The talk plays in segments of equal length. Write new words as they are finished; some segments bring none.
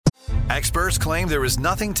Experts claim there is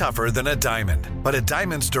nothing tougher than a diamond. But at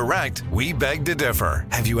Diamonds Direct, we beg to differ.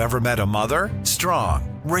 Have you ever met a mother? Strong,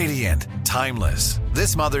 radiant, timeless.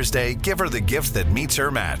 This Mother's Day, give her the gift that meets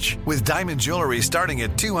her match. With diamond jewelry starting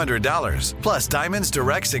at $200. Plus Diamonds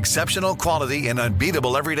Direct's exceptional quality and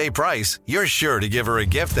unbeatable everyday price, you're sure to give her a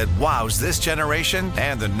gift that wows this generation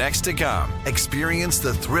and the next to come. Experience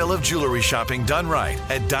the thrill of jewelry shopping done right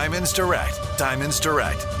at Diamonds Direct. Diamonds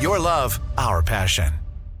Direct. Your love, our passion.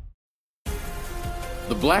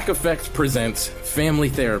 The Black Effect presents Family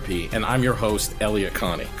Therapy, and I'm your host, Elliot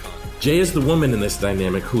Connie. Jay is the woman in this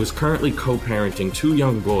dynamic who is currently co-parenting 2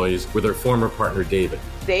 young boys with her former partner, David.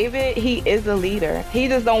 David, he is a leader. He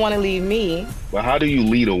just don't want to leave me. But how do you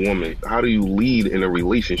lead a woman? How do you lead in a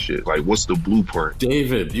relationship? Like, what's the blueprint?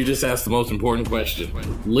 David, you just asked the most important question.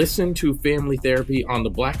 Listen to Family Therapy on the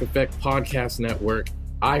Black Effect Podcast Network,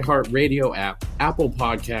 iHeartRadio app, Apple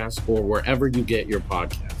Podcasts, or wherever you get your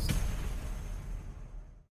podcasts.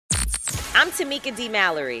 I'm Tamika D.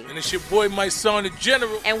 Mallory. And it's your boy, my son, the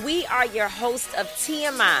General. And we are your hosts of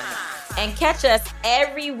TMI. And catch us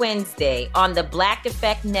every Wednesday on the Black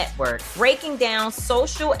Effect Network, breaking down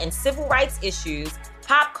social and civil rights issues,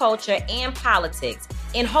 pop culture, and politics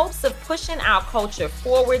in hopes of pushing our culture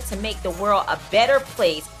forward to make the world a better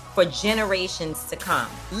place for generations to come.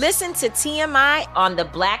 Listen to TMI on the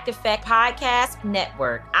Black Effect Podcast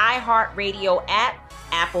Network, iHeartRadio app,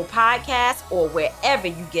 Apple Podcasts, or wherever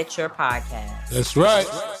you get your podcasts. That's right.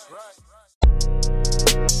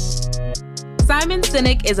 Simon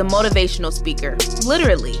Sinek is a motivational speaker.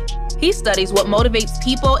 Literally, he studies what motivates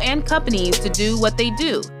people and companies to do what they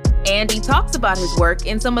do. And he talks about his work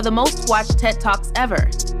in some of the most watched TED Talks ever.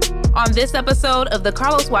 On this episode of the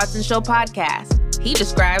Carlos Watson Show podcast, he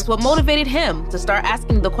describes what motivated him to start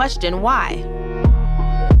asking the question, why?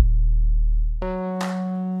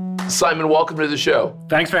 Simon, welcome to the show.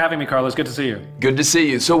 Thanks for having me, Carlos. Good to see you. Good to see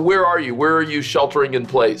you. So where are you? Where are you sheltering in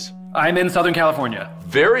place? I'm in Southern California.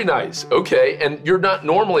 Very nice. Okay. And you're not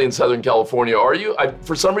normally in Southern California, are you?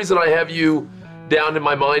 For some reason, I have you down in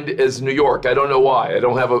my mind as New York. I don't know why. I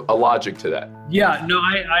don't have a logic to that. Yeah, no,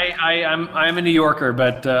 I'm a New Yorker,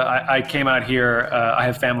 but I came out here. I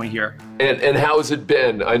have family here. And how has it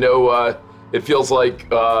been? I know it feels like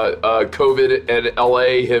COVID and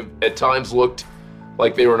LA have at times looked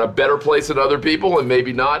like they were in a better place than other people, and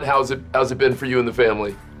maybe not. How's it been for you and the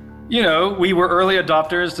family? You know, we were early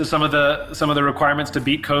adopters to some of the requirements to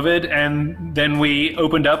beat COVID, and then we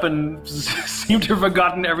opened up and seemed to have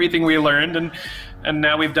forgotten everything we learned, and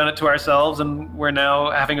now we've done it to ourselves, and we're now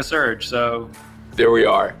having a surge. So there we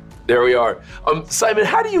are. Simon,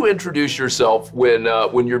 how do you introduce yourself when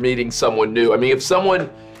you're meeting someone new? I mean, if someone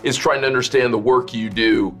is trying to understand the work you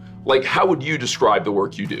do, like, how would you describe the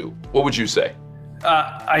work you do? What would you say?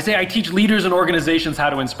 I say I teach leaders and organizations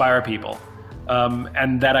how to inspire people,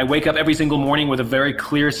 and that I wake up every single morning with a very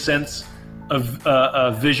clear sense of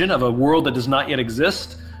a vision of a world that does not yet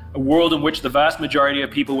exist, a world in which the vast majority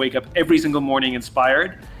of people wake up every single morning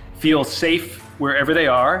inspired, feel safe wherever they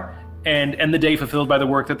are, and end the day fulfilled by the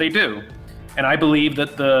work that they do. And I believe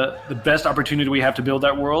that the best opportunity we have to build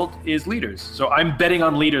that world is leaders. So I'm betting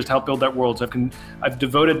on leaders to help build that world. So I've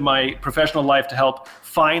devoted my professional life to help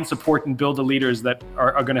find, support, and build the leaders that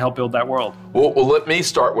are going to help build that world. Well, let me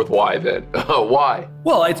start with why then. Why?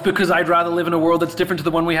 Well, it's because I'd rather live in a world that's different to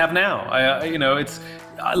the one we have now.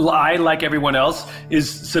 I, like everyone else, is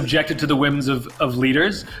subjected to the whims of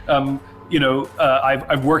leaders.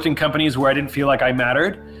 I've worked in companies where I didn't feel like I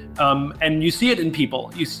mattered. And you see it in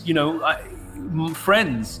people.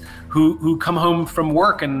 Friends who come home from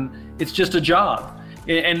work and it's just a job.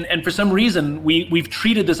 And for some reason, we've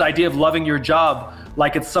treated this idea of loving your job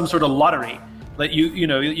like it's some sort of lottery. Like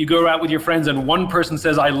you go out with your friends and one person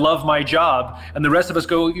says, I love my job, and the rest of us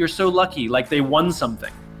go, you're so lucky, like they won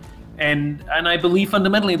something. And I believe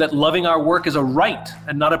fundamentally that loving our work is a right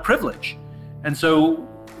and not a privilege. And so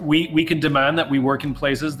we can demand that we work in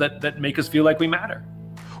places that make us feel like we matter.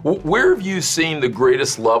 Where have you seen the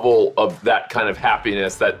greatest level of that kind of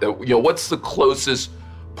happiness? What's the closest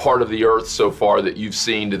part of the earth so far that you've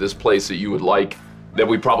seen to this place that you would like, that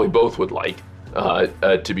we probably both would like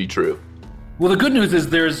to be true? Well, the good news is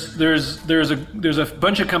there's a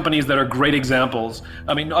bunch of companies that are great examples.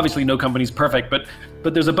 I mean, obviously no company's perfect, but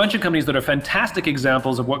there's a bunch of companies that are fantastic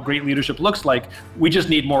examples of what great leadership looks like. We just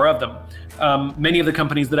need more of them. Many of the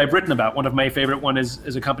companies that I've written about, one of my favorite one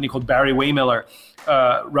is a company called Barry Waymiller.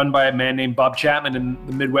 run by a man named Bob Chapman in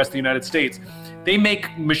the Midwest of the United States. They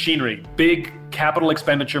make machinery, big capital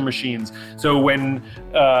expenditure machines. So when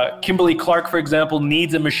Kimberly Clark, for example,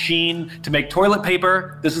 needs a machine to make toilet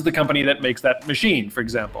paper, this is the company that makes that machine, for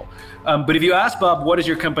example. But if you ask Bob, what does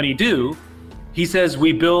your company do? He says,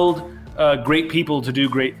 we build great people to do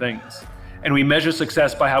great things. And we measure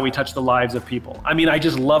success by how we touch the lives of people. I mean, I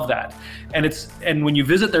just love that. And when you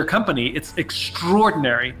visit their company, it's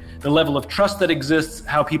extraordinary, the level of trust that exists,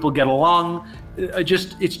 how people get along.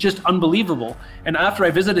 It's just unbelievable. And after I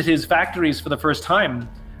visited his factories for the first time,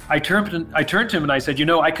 I turned to him and I said,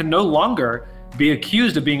 I can no longer be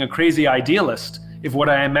accused of being a crazy idealist if what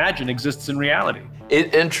I imagine exists in reality.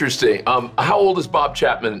 Interesting. How old is Bob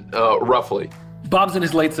Chapman, roughly? Bob's in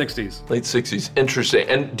his late 60s. Late 60s. Interesting.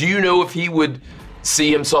 And do you know if he would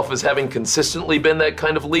see himself as having consistently been that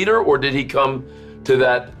kind of leader, or did he come to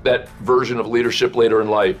that version of leadership later in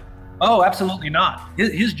life? Oh, absolutely not.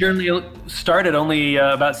 His journey started only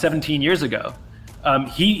about 17 years ago.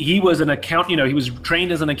 He was an accountant, he was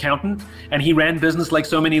trained as an accountant, and he ran business like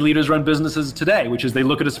so many leaders run businesses today, which is they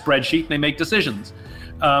look at a spreadsheet and they make decisions.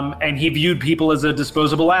 And he viewed people as a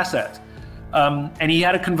disposable asset. And he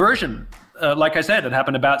had a conversion. Like I said, it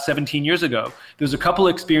happened about 17 years ago. There's a couple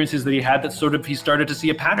of experiences that he had that he started to see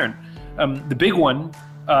a pattern. The big one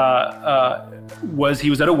was he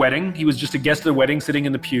was at a wedding. He was just a guest at a wedding sitting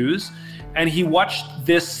in the pews. And he watched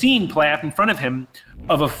this scene play out in front of him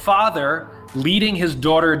of a father leading his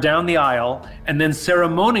daughter down the aisle and then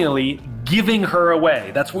ceremonially giving her away.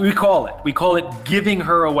 That's what we call it. We call it giving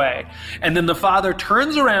her away. And then the father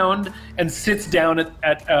turns around and sits down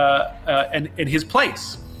at his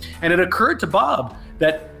place. And it occurred to Bob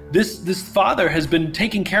that this father has been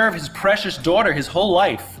taking care of his precious daughter his whole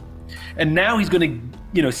life. And now he's going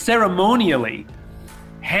to, ceremonially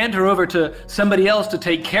hand her over to somebody else to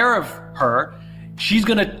take care of her. She's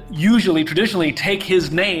going to traditionally take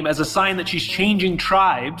his name as a sign that she's changing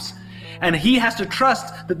tribes. And he has to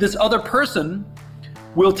trust that this other person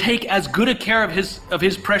will take as good a care of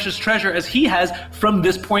his precious treasure as he has from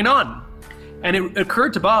this point on. And it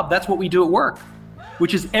occurred to Bob, that's what we do at work,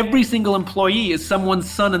 which is every single employee is someone's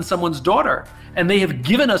son and someone's daughter. And they have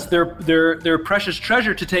given us their precious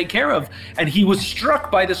treasure to take care of. And he was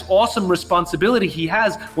struck by this awesome responsibility he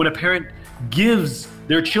has when a parent gives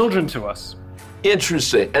their children to us.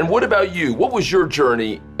 Interesting. And what about you? What was your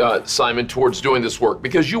journey, Simon, towards doing this work?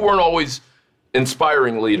 Because you weren't always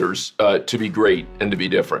inspiring leaders to be great and to be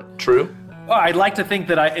different. True? Well, I'd like to think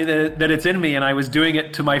that it's in me, and I was doing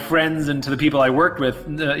it to my friends and to the people I worked with,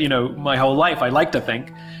 my whole life. I like to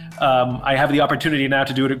think. I have the opportunity now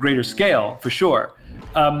to do it at greater scale, for sure.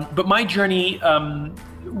 But my journey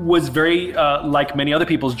was very like many other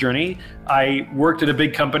people's journey. I worked at a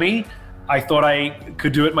big company. I thought I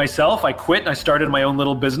could do it myself. I quit and I started my own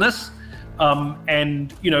little business.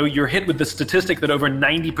 And you're hit with the statistic that over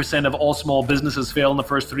 90% of all small businesses fail in the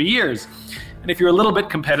first 3 years. And if you're a little bit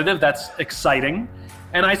competitive, that's exciting.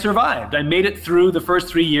 And I survived. I made it through the first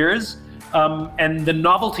 3 years. And the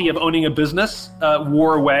novelty of owning a business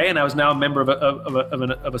wore away, and I was now a member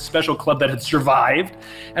of a special club that had survived.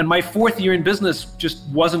 And my 4th year in business just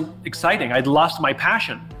wasn't exciting. I'd lost my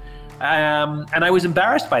passion. And I was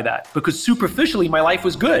embarrassed by that because superficially my life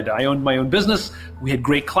was good. I owned my own business. We had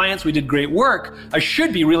great clients. We did great work. I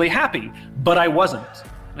should be really happy, but I wasn't.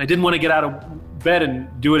 I didn't want to get out of bed and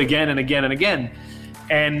do it again and again and again.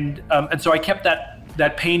 And so I kept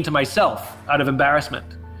that pain to myself out of embarrassment.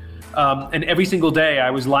 And every single day I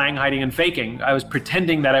was lying, hiding, and faking. I was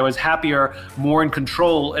pretending that I was happier, more in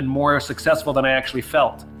control, and more successful than I actually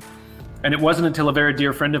felt. And it wasn't until a very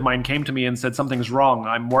dear friend of mine came to me and said, something's wrong.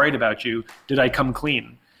 I'm worried about you. Did I come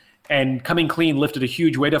clean? And coming clean lifted a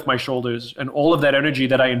huge weight off my shoulders. And all of that energy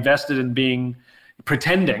that I invested in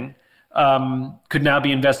pretending, could now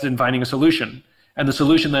be invested in finding a solution. And the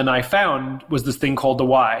solution then I found was this thing called the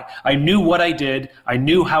why. I knew what I did. I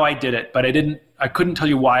knew how I did it, but I couldn't tell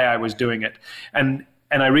you why I was doing it.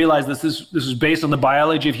 And I realized this is based on the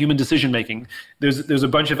biology of human decision-making. There's a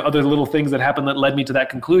bunch of other little things that happened that led me to that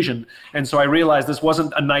conclusion. And so I realized this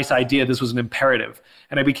wasn't a nice idea, this was an imperative.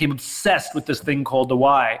 And I became obsessed with this thing called the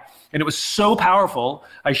why. And it was so powerful,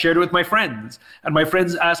 I shared it with my friends. And my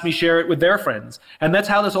friends asked me to share it with their friends. And that's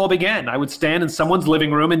how this all began. I would stand in someone's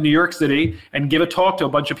living room in New York City and give a talk to a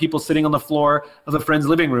bunch of people sitting on the floor of a friend's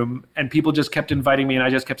living room. And people just kept inviting me, and I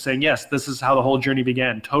just kept saying, yes, this is how the whole journey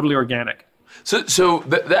began, totally organic. So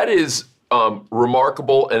that is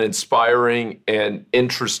remarkable and inspiring and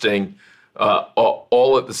interesting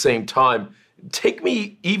all at the same time. Take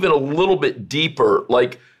me even a little bit deeper,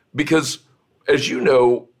 because as you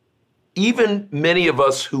know, even many of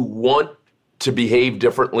us who want to behave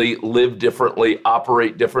differently, live differently,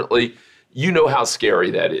 operate differently. You know how scary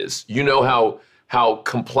that is. You know how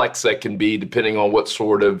complex that can be depending on what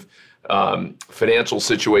sort of financial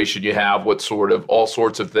situation you have, what sort of all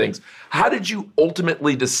sorts of things. How did you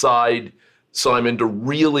ultimately decide, Simon, to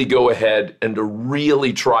really go ahead and to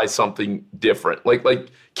really try something different? Like,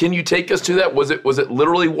 can you take us to that? Was it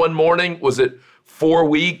literally one morning? Was it 4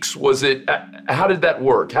 weeks? Was it, how did that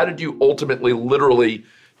work? How did you ultimately literally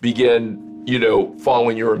begin,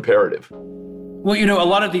 following your imperative? Well, a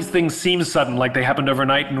lot of these things seem sudden, like they happened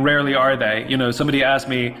overnight, and rarely are they. Somebody asked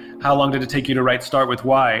me, how long did it take you to write Start With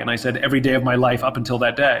Why? And I said, every day of my life up until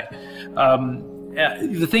that day.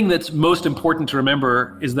 The thing that's most important to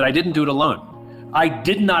remember is that I didn't do it alone. I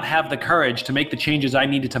did not have the courage to make the changes I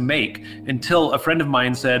needed to make until a friend of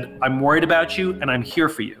mine said, I'm worried about you and I'm here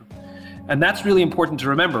for you. And that's really important to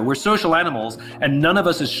remember. We're social animals, and none of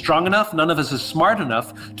us is strong enough, none of us is smart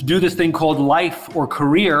enough to do this thing called life or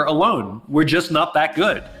career alone. We're just not that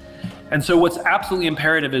good. And so what's absolutely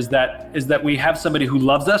imperative is that we have somebody who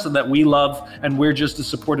loves us and that we love, and we're just as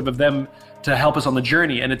supportive of them to help us on the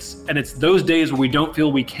journey. And it's those days where we don't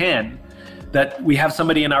feel we can, that we have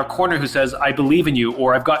somebody in our corner who says, I believe in you,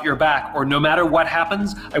 or I've got your back, or no matter what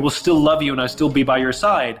happens, I will still love you and I'll still be by your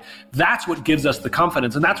side. That's what gives us the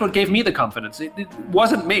confidence. And that's what gave me the confidence. It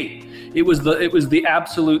wasn't me. It was the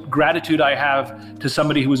absolute gratitude I have to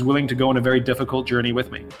somebody who was willing to go on a very difficult journey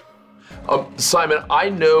with me. Simon, I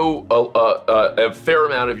know a fair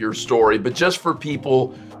amount of your story, but just for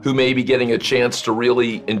people who may be getting a chance to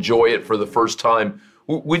really enjoy it for the first time,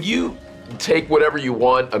 would you take whatever you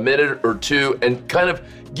want, a minute or two, and kind of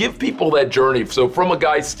give people that journey? So from a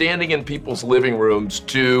guy standing in people's living rooms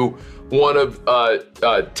to one of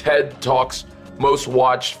TED Talk's most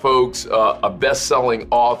watched folks, a best-selling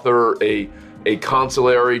author, a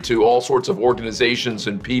consulary to all sorts of organizations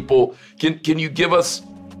and people. Can you give us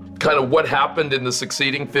kind of what happened in the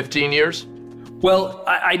succeeding 15 years? Well,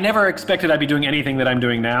 I never expected I'd be doing anything that I'm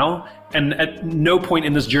doing now. And at no point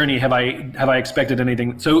in this journey have I expected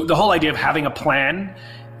anything. So the whole idea of having a plan,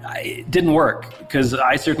 it didn't work because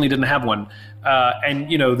I certainly didn't have one. And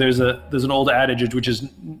there's an old adage which is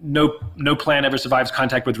no plan ever survives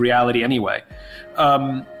contact with reality anyway.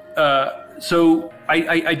 So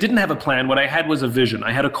I didn't have a plan. What I had was a vision.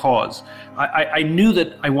 I had a cause. I knew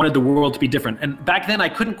that I wanted the world to be different. And back then I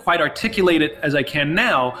couldn't quite articulate it as I can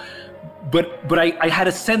now, but I had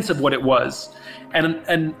a sense of what it was.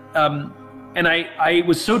 And I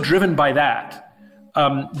was so driven by that,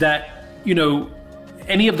 that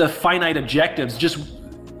any of the finite objectives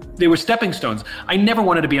they were stepping stones. I never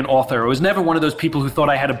wanted to be an author. I was never one of those people who thought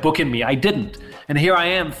I had a book in me. I didn't. And here I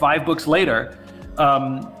am 5 books later,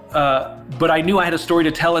 but I knew I had a story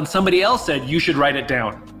to tell, and somebody else said, you should write it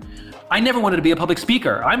down. I never wanted to be a public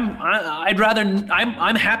speaker. I'm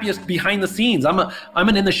happiest behind the scenes. I'm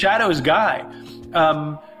an in the shadows guy.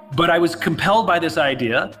 But I was compelled by this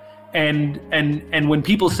idea, and when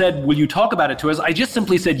people said, will you talk about it to us, I just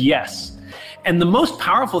simply said yes. And the most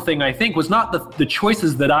powerful thing, I think, was not the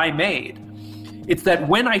choices that I made. It's that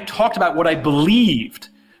when I talked about what I believed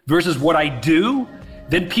versus what I do,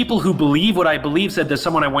 then people who believe what I believe said, there's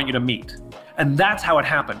someone I want you to meet. And that's how it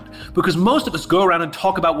happened. Because most of us go around and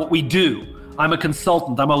talk about what we do. I'm a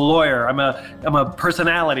consultant, I'm a lawyer, I'm a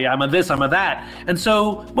personality, I'm a this, I'm a that. And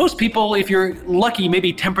so most people, if you're lucky,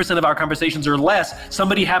 maybe 10% of our conversations or less,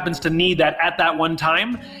 somebody happens to need that at that one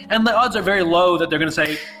time. And the odds are very low that they're gonna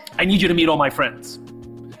say, I need you to meet all my friends.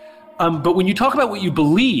 But when you talk about what you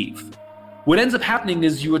believe, what ends up happening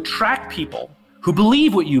is you attract people who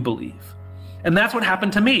believe what you believe. And that's what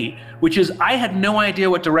happened to me, which is I had no idea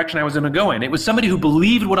what direction I was gonna go in. It was somebody who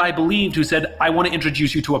believed what I believed who said, I wanna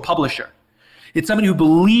introduce you to a publisher. It's somebody who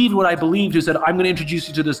believed what I believed who said, I'm going to introduce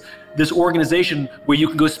you to this organization where you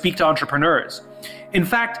can go speak to entrepreneurs. In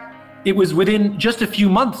fact, it was within just a few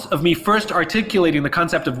months of me first articulating the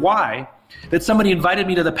concept of why that somebody invited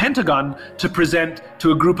me to the Pentagon to present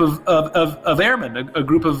to a group of airmen, a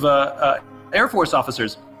group of Air Force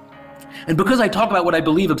officers. And because I talk about what I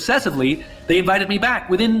believe obsessively, they invited me back.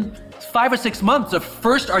 Within 5 or 6 months of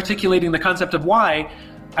first articulating the concept of why,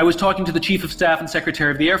 I was talking to the Chief of Staff and Secretary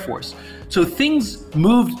of the Air Force. So things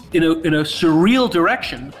moved in a surreal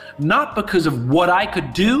direction, not because of what I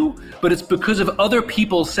could do, but it's because of other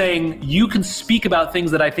people saying, you can speak about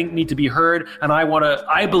things that I think need to be heard, and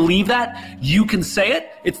I believe that, you can say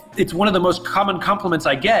it. It's one of the most common compliments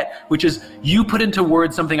I get, which is, you put into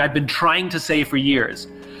words something I've been trying to say for years.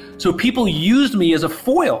 So people used me as a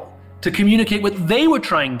foil to communicate what they were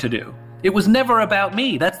trying to do. It was never about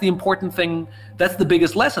me. That's the important thing. That's the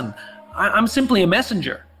biggest lesson. I'm simply a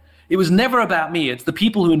messenger. It was never about me. It's the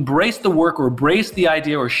people who embraced the work or embraced the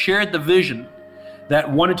idea or shared the vision that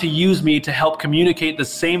wanted to use me to help communicate the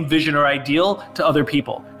same vision or ideal to other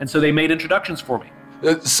people. And so they made introductions for me.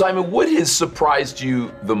 Simon, what has surprised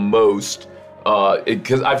you the most?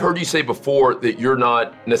 Because I've heard you say before that you're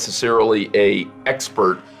not necessarily an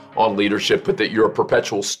expert on leadership, but that you're a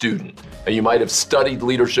perpetual student. And you might have studied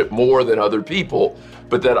leadership more than other people,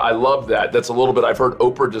 but that I love that. That's a little bit, I've heard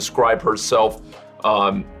Oprah describe herself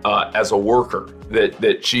as a worker,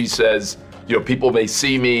 that she says, people may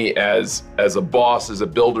see me as a boss, as a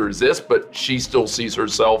builder, as this, but she still sees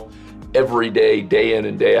herself every day, day in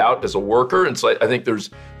and day out as a worker. And so I think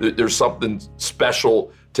there's something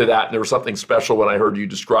special to that. And there was something special when I heard you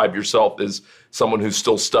describe yourself as someone who's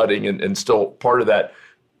still studying and still part of that.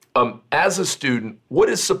 As a student, what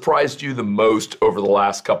has surprised you the most over the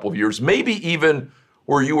last couple of years? Maybe even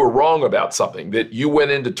where you were wrong about something, that you went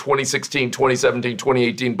into 2016, 2017,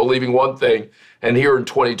 2018 believing one thing, and here in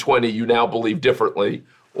 2020 you now believe differently.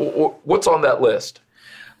 What's on that list?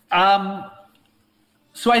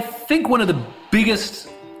 So I think one of the biggest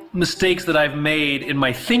mistakes that I've made in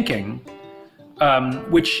my thinking,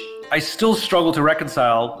 which I still struggle to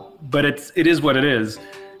reconcile, but it is what it is.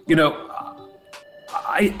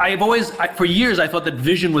 For years I thought that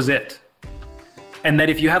vision was it. And that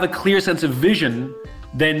if you have a clear sense of vision,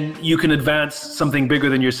 then you can advance something bigger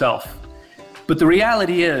than yourself. But the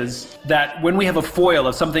reality is that when we have a foil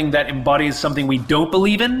of something that embodies something we don't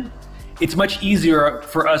believe in, it's much easier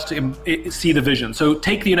for us to see the vision. So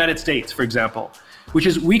take the United States, for example, which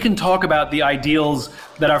is we can talk about the ideals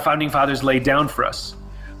that our founding fathers laid down for us,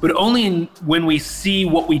 but only when we see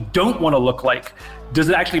what we don't want to look like does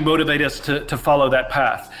it actually motivate us to follow that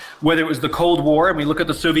path. Whether it was the Cold War and we look at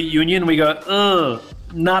the Soviet Union and we go, ugh,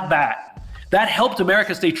 not that. That helped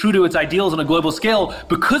America stay true to its ideals on a global scale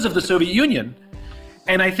because of the Soviet Union.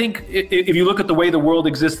 And I think if you look at the way the world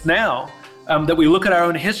exists now, that we look at our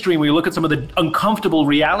own history and we look at some of the uncomfortable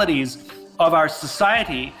realities of our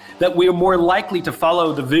society, that we are more likely to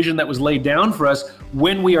follow the vision that was laid down for us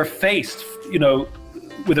when we are faced,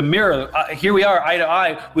 with a mirror. Here we are, eye to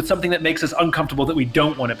eye, with something that makes us uncomfortable that we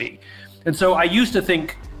don't want to be. And so I used to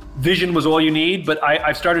think vision was all you need, but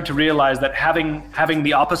I've started to realize that having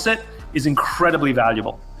the opposite is incredibly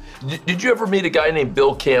valuable. Did you ever meet a guy named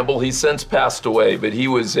Bill Campbell? He's since passed away, but he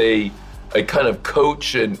was a kind of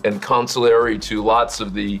coach and consigliere to lots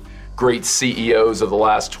of the great CEOs of the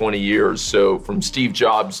last 20 years. So from Steve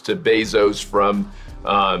Jobs to Bezos, from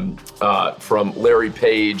Larry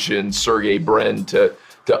Page and Sergey Brin to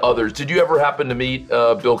others. Did you ever happen to meet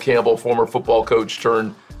Bill Campbell, former football coach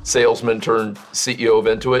turned salesman turned CEO of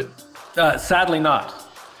Intuit? Sadly not.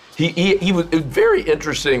 He was very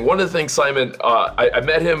interesting. One of the things, Simon, I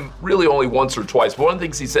met him really only once or twice, but one of the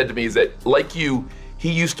things he said to me is that, like you,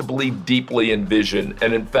 he used to believe deeply in vision.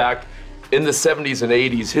 And in fact, in the 70s and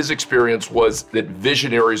 80s, his experience was that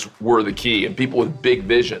visionaries were the key and people with big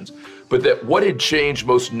visions. But that what had changed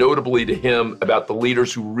most notably to him about the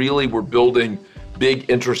leaders who really were building big,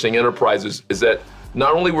 interesting enterprises is that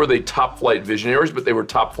not only were they top flight visionaries, but they were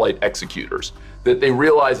top flight executors. That they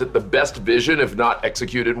realized that the best vision, if not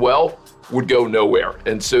executed well, would go nowhere.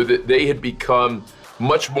 And so that they had become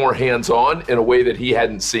much more hands-on in a way that he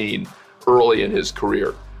hadn't seen early in his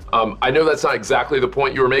career. I know that's not exactly the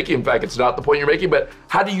point you were making. In fact, it's not the point you're making, but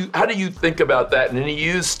how do you think about that? And then he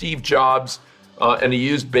used Steve Jobs and he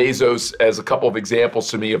used Bezos as a couple of examples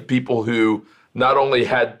to me of people who not only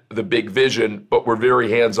had the big vision, but were very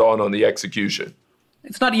hands-on on the execution.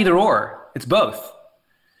 It's not either or, it's both.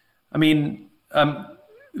 I mean,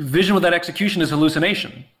 vision without execution is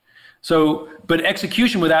hallucination. So, but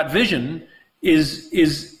execution without vision is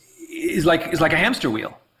like a hamster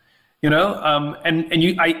wheel, and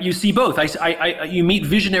you see both. You meet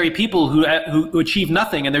visionary people who achieve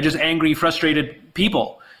nothing, and they're just angry, frustrated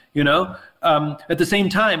people. At the same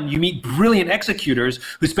time, you meet brilliant executors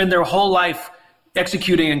who spend their whole life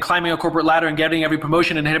executing and climbing a corporate ladder and getting every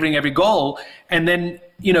promotion and hitting every goal. And then,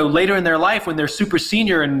 later in their life, when they're super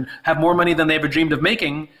senior and have more money than they ever dreamed of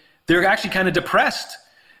making, they're actually kind of depressed.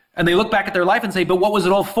 And they look back at their life and say, but what was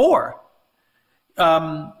it all for?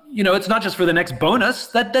 It's not just for the next bonus.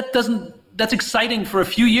 That's exciting for a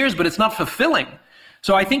few years, but it's not fulfilling.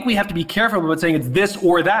 So I think we have to be careful about saying it's this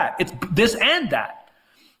or that. It's this and that.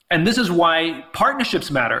 And this is why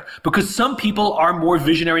partnerships matter, because some people are more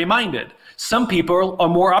visionary minded. Some people are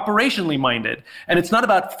more operationally minded. And it's not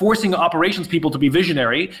about forcing operations people to be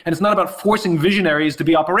visionary, and it's not about forcing visionaries to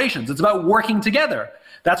be operations. It's about working together.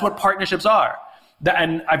 That's what partnerships are.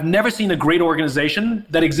 And I've never seen a great organization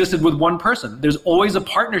that existed with one person. There's always a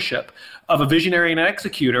partnership of a visionary and an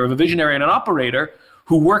executor, of a visionary and an operator,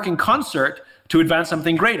 who work in concert to advance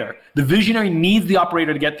something greater. The visionary needs the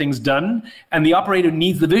operator to get things done, and the operator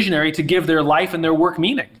needs the visionary to give their life and their work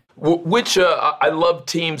meaning. Which I love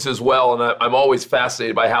teams as well, and I'm always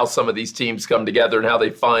fascinated by how some of these teams come together and how they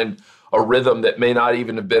find a rhythm that may not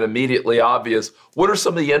even have been immediately obvious. What are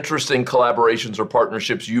some of the interesting collaborations or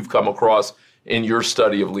partnerships you've come across in your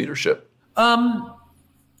study of leadership? In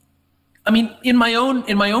my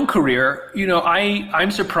own career,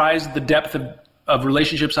 I'm surprised at the depth of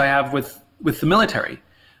relationships I have with the military.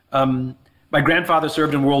 My grandfather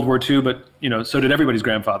served in World War II, but so did everybody's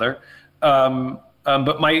grandfather. But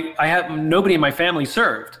nobody in my family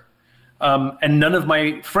served, and none of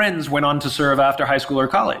my friends went on to serve after high school or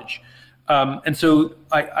college. And so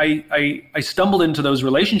I stumbled into those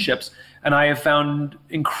relationships, and I have found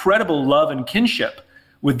incredible love and kinship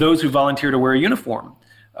with those who volunteer to wear a uniform.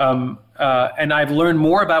 And I've learned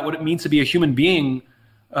more about what it means to be a human being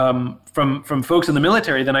from folks in the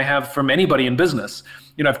military than I have from anybody in business.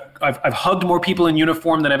 I've hugged more people in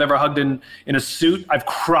uniform than I've ever hugged in a suit. I've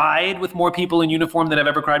cried with more people in uniform than I've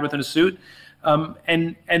ever cried with in a suit.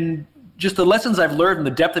 And just the lessons I've learned and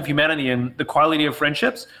the depth of humanity and the quality of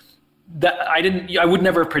friendships, that I would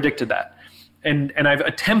never have predicted that. And I've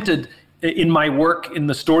attempted in my work, in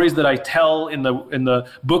the stories that I tell, in the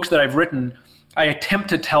books that I've written, I attempt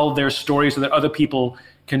to tell their stories so that other people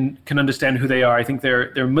can understand who they are. I think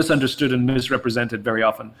they're misunderstood and misrepresented very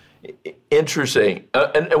often. Interesting.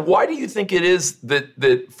 And why do you think it is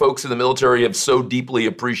that folks in the military have so deeply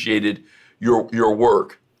appreciated your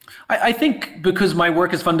work? I think because my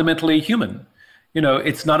work is fundamentally human.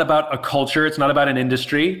 It's not about a culture. It's not about an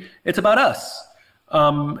industry. It's about us.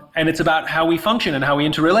 And it's about how we function and how we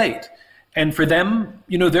interrelate. And for them,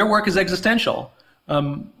 their work is existential.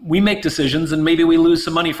 We make decisions and maybe we lose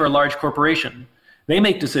some money for a large corporation. They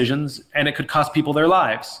make decisions and it could cost people their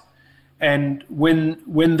lives. And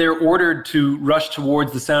when they're ordered to rush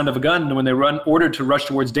towards the sound of a gun, and when they're ordered to rush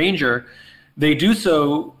towards danger, they do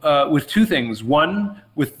so with two things. One,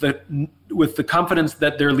 with the confidence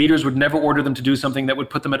that their leaders would never order them to do something that would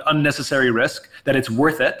put them at unnecessary risk, that it's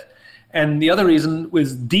worth it. And the other reason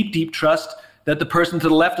was deep, deep trust that the person to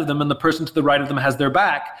the left of them and the person to the right of them has their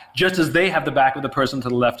back, just as they have the back of the person to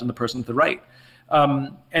the left and the person to the right.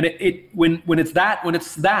 And when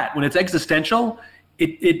it's existential,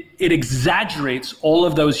 it exaggerates all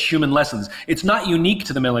of those human lessons. It's not unique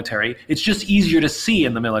to the military. It's just easier to see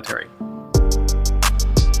in the military.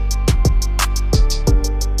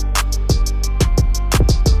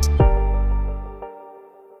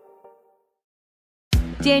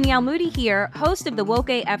 Danielle Moody here, host of the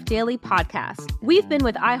Woke AF Daily podcast. We've been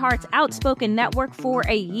with iHeart's Outspoken Network for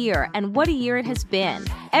a year, and what a year it has been.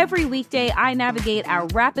 Every weekday, I navigate our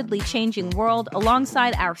rapidly changing world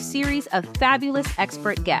alongside our series of fabulous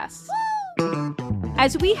expert guests.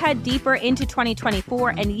 As we head deeper into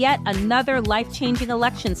 2024 and yet another life-changing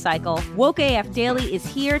election cycle, Woke AF Daily is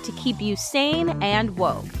here to keep you sane and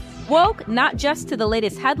woke. Woke not just to the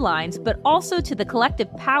latest headlines, but also to the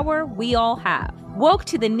collective power we all have. Woke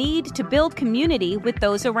to the need to build community with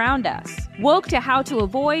those around us. Woke to how to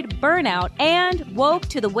avoid burnout, and woke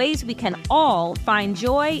to the ways we can all find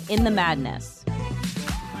joy in the madness.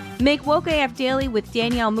 Make Woke AF Daily with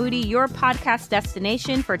Danielle Moody your podcast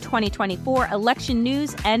destination for 2024 election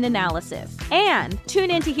news and analysis. And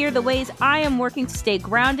tune in to hear the ways I am working to stay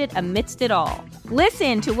grounded amidst it all.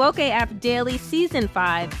 Listen to Woke AF Daily Season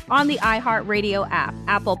 5 on the iHeartRadio app,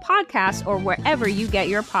 Apple Podcasts, or wherever you get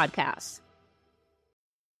your podcasts.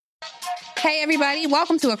 Hey, everybody.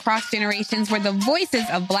 Welcome to Across Generations, where the voices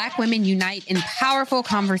of Black women unite in powerful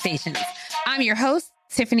conversations. I'm your host,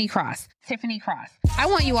 Tiffany Cross. I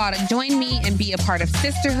want you all to join me and be a part of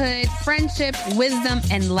sisterhood, friendship, wisdom,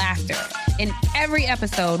 and laughter. In every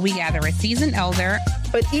episode, we gather a seasoned elder.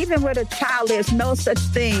 But even with a child, there's no such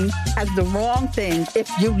thing as the wrong thing if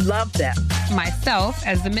you love them. Myself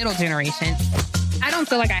as the middle generation. I don't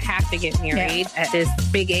feel like I have to get married at this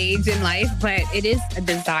big age in life, but it is a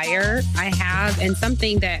desire I have and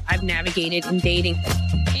something that I've navigated in dating.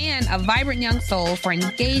 And a vibrant young soul for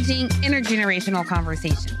engaging intergenerational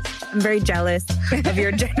conversations. I'm very jealous of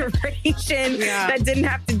your generation that didn't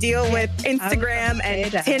have to deal with Instagram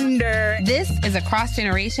and Tinder. This is Across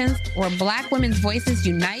Generations, where Black women's voices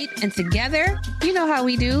unite, and together, you know how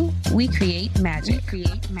we do, we create magic.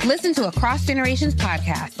 Listen to Across Generations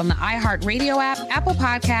podcast on the iHeartRadio app, Apple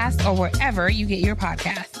Podcasts, or wherever you get your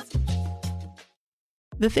podcasts.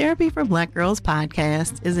 The Therapy for Black Girls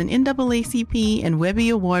podcast is an NAACP and Webby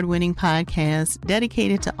Award-winning podcast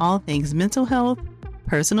dedicated to all things mental health,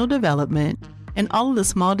 personal development, and all of the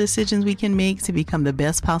small decisions we can make to become the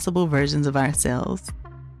best possible versions of ourselves.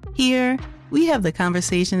 Here, We have the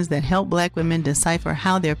conversations that help Black women decipher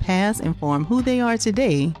how their past inform who they are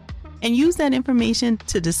today and use that information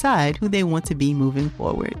to decide who they want to be moving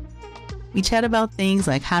forward. We chat about things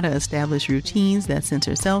like how to establish routines that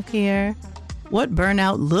center self-care, what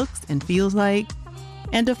burnout looks and feels like,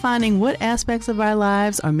 and defining what aspects of our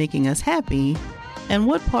lives are making us happy and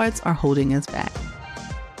what parts are holding us back.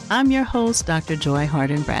 I'm your host, Dr. Joy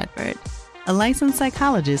Harden Bradford, a licensed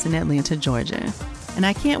psychologist in Atlanta, Georgia, and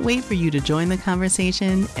I can't wait for you to join the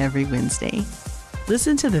conversation every Wednesday.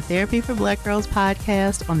 Listen to the Therapy for Black Girls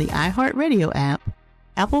podcast on the iHeartRadio app,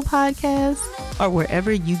 Apple Podcasts, or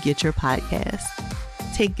wherever you get your podcasts.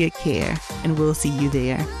 Take good care, and we'll see you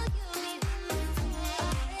there.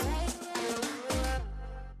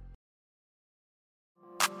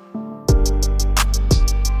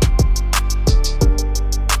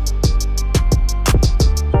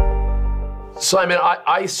 Simon,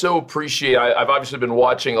 I so appreciate, I've obviously been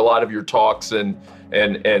watching a lot of your talks and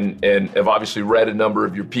have obviously read a number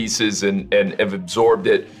of your pieces and have absorbed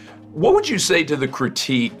it. What would you say to the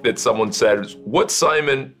critique that someone said is what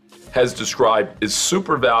Simon has described is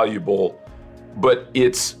super valuable, but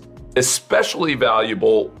it's especially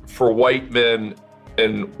valuable for white men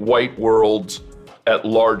and white worlds at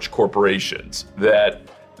large corporations, that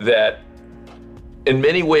in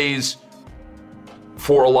many ways,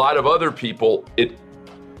 for a lot of other people,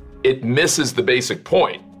 it misses the basic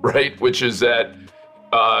point, right? Which is that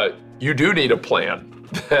you do need a plan,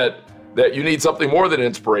 that you need something more than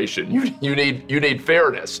inspiration. You need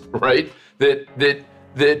fairness, right? That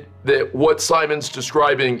what Simon's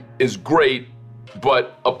describing is great,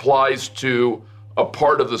 but applies to a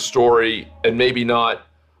part of the story and maybe not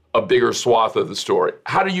a bigger swath of the story.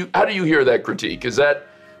 How do you hear that critique? Is that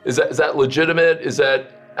legitimate?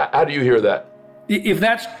 How do you hear that? If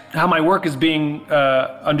that's how my work is being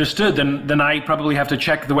understood, then I probably have to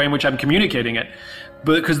check the way in which I'm communicating it.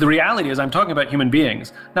 Because the reality is I'm talking about human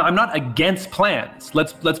beings. Now, I'm not against plans.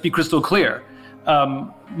 Let's be crystal clear.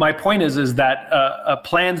 My point is that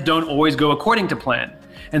plans don't always go according to plan.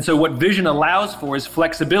 And so what vision allows for is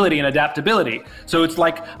flexibility and adaptability. So it's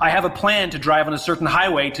like I have a plan to drive on a certain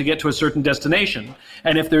highway to get to a certain destination.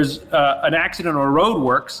 And if there's an accident or a road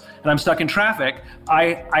works and I'm stuck in traffic,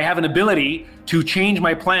 I have an ability to change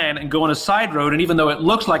my plan and go on a side road. And even though it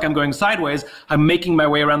looks like I'm going sideways, I'm making my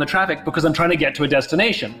way around the traffic because I'm trying to get to a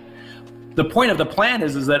destination. The point of the plan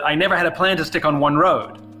is that I never had a plan to stick on one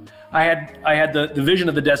road. I had the vision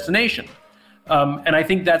of the destination. And I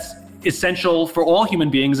think that's essential for all human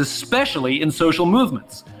beings, especially in social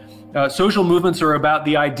movements. Social movements are about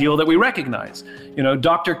the ideal that we recognize.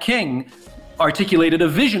 Dr. King articulated a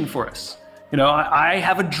vision for us. I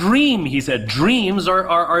have a dream, he said. Dreams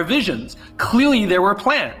are visions. Clearly there were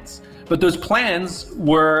plans, but those plans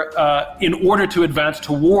were in order to advance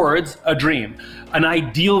towards a dream, an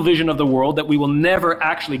ideal vision of the world that we will never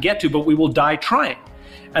actually get to, but we will die trying.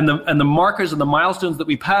 And the markers and the milestones that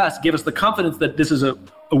we pass give us the confidence that this is a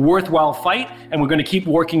worthwhile fight, and we're going to keep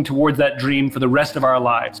working towards that dream for the rest of our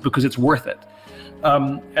lives because it's worth it.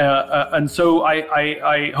 And so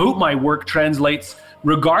I hope my work translates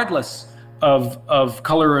regardless of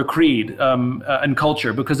color or creed and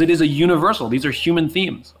culture, because it is a universal. These are human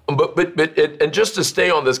themes. But just to stay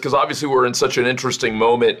on this, because obviously we're in such an interesting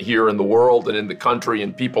moment here in the world and in the country,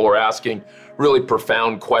 and people are asking really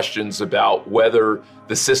profound questions about whether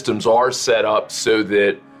the systems are set up so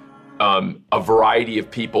that a variety of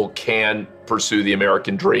people can pursue the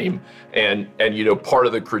American dream. And part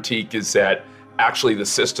of the critique is that actually the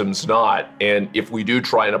system's not. And if we do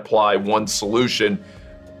try and apply one solution,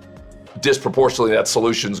 disproportionately that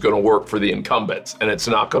solution is going to work for the incumbents, and it's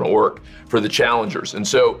not going to work for the challengers. And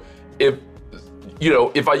so if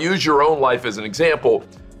I use your own life as an example,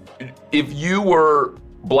 if you were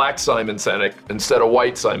Black Simon Sinek instead of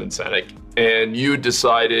white Simon Sinek, and you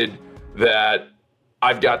decided that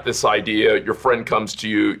I've got this idea, your friend comes to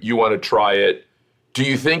you, you want to try it, do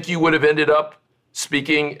you think you would have ended up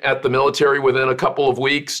speaking at the military within a couple of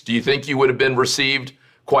weeks? Do you think you would have been received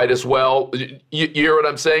quite as well? You hear what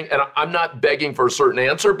I'm saying? And I'm not begging for a certain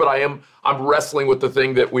answer, but I'm wrestling with the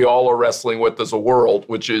thing that we all are wrestling with as a world,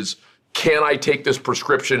 which is, can I take this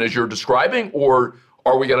prescription as you're describing, or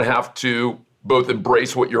are we going to have to both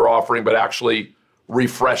embrace what you're offering, but actually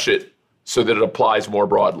refresh it so that it applies more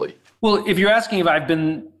broadly? Well, if you're asking if I've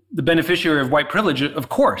been the beneficiary of white privilege, of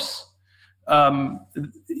course.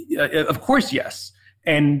 Of course, yes.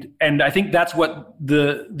 And I think that's what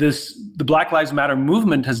the Black Lives Matter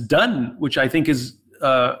movement has done, which I think is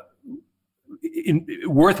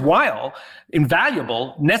worthwhile,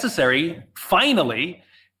 invaluable, necessary, finally,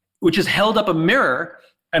 which has held up a mirror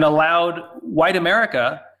and allowed white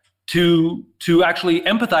America to actually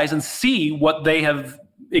empathize and see what they have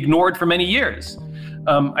ignored for many years.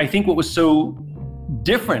 I think what was so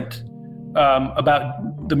different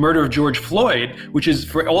about the murder of George Floyd, which is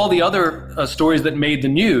for all the other stories that made the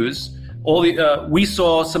news, we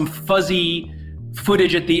saw some fuzzy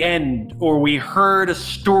footage at the end, or we heard a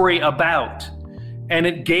story about, and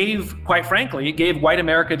it gave, quite frankly, it gave white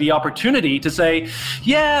America the opportunity to say,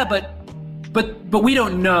 yeah, but we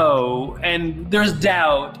don't know, and there's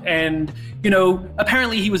doubt, and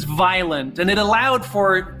apparently he was violent, and it allowed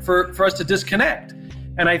for us to disconnect.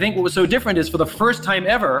 And I think what was so different is, for the first time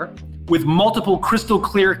ever, with multiple crystal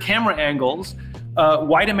clear camera angles,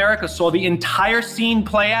 white America saw the entire scene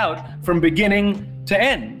play out from beginning to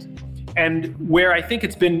end. And where I think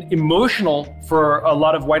it's been emotional for a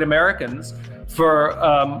lot of white Americans, for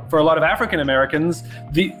a lot of African Americans,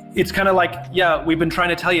 it's kind of like, yeah, we've been trying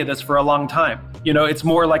to tell you this for a long time. It's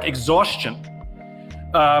more like exhaustion.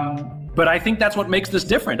 But I think that's what makes this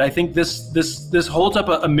different. I think this holds up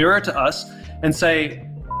a mirror to us and say,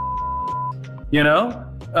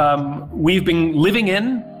 we've been living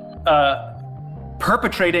in,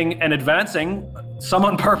 perpetrating and advancing, some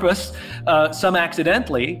on purpose, some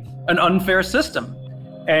accidentally, an unfair system,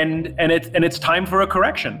 and it's time for a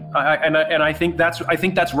correction. I think that's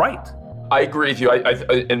right. I agree with you.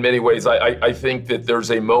 In many ways, I think that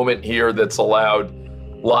there's a moment here that's allowed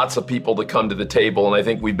lots of people to come to the table, and I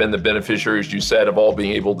think we've been the beneficiaries, you said, of all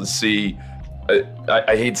being able to see.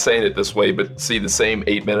 I hate saying it this way, but see the same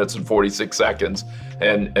 8 minutes and 46 seconds,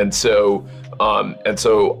 and so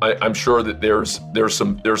I'm sure that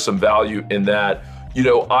there's some value in that.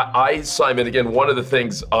 Simon, again, one of the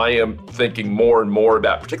things I am thinking more and more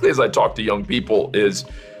about, particularly as I talk to young people, is,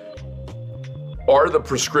 are the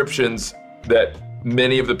prescriptions that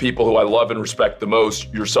many of the people who I love and respect the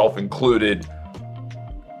most, yourself included,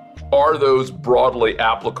 are those broadly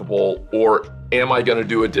applicable, or am I going to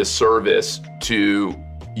do a disservice to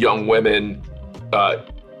young women,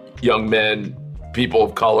 young men, people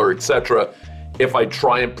of color, etc., if I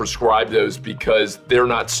try and prescribe those, because they're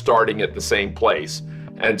not starting at the same place?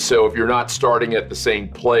 And so if you're not starting at the same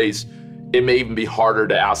place, it may even be harder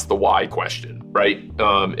to ask the why question, right?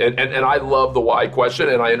 And I love the why question,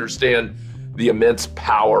 and I understand the immense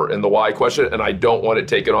power in the why question, and I don't want it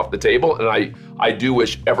taken off the table. And I do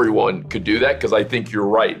wish everyone could do that, because I think you're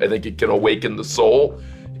right. I think it can awaken the soul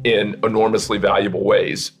in enormously valuable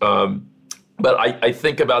ways. But I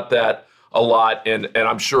think about that a lot, and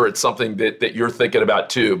I'm sure it's something that you're thinking about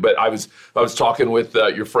too. But I was talking with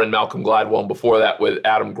your friend Malcolm Gladwell, and before that with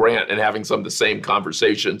Adam Grant, and having some of the same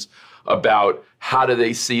conversations about how do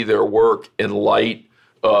they see their work in light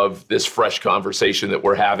of this fresh conversation that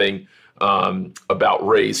we're having about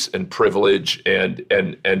race and privilege, and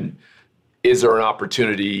is there an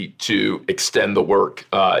opportunity to extend the work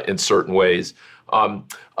in certain ways?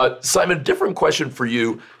 Simon, different question for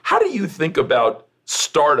you. How do you think about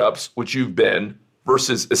startups, which you've been,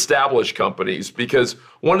 versus established companies? Because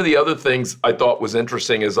one of the other things I thought was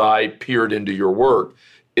interesting as I peered into your work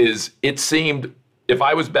is, it seemed, if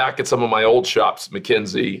I was back at some of my old shops,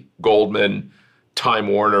 McKinsey, Goldman, Time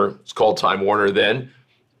Warner, it's called Time Warner then,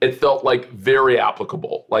 it felt like very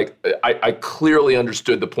applicable. Like I clearly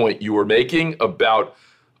understood the point you were making about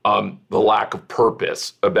the lack of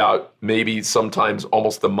purpose, about maybe sometimes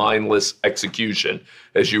almost the mindless execution,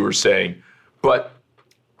 as you were saying. But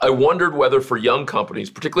I wondered whether for young companies,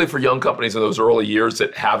 particularly for young companies in those early years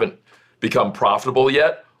that haven't become profitable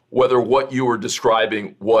yet, whether what you were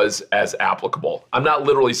describing was as applicable. I'm not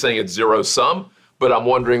literally saying it's zero sum, but I'm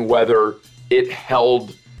wondering whether it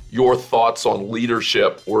held your thoughts on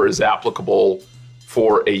leadership were as applicable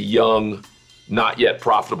for a young, not yet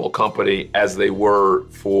profitable company as they were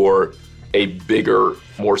for a bigger,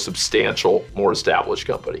 more substantial, more established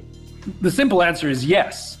company. The simple answer is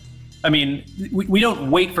yes. I mean, we don't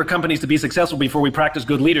wait for companies to be successful before we practice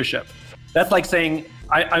good leadership. That's like saying,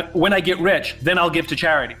 when I get rich, then I'll give to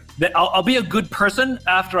charity. Then I'll be a good person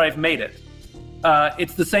after I've made it.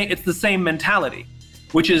 It's the same mentality,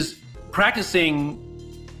 which is practicing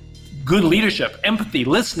good leadership, empathy,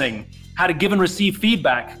 listening, how to give and receive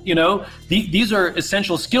feedback. These are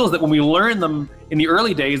essential skills that when we learn them in the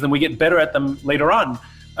early days, then we get better at them later on.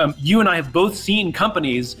 You and I have both seen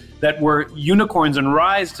companies that were unicorns and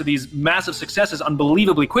rise to these massive successes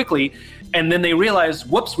unbelievably quickly, and then they realize,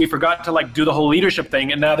 whoops, we forgot to do the whole leadership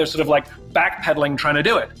thing, and now they're sort of backpedaling trying to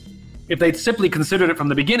do it. If they'd simply considered it from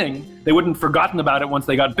the beginning, they wouldn't have forgotten about it once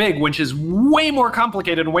they got big, which is way more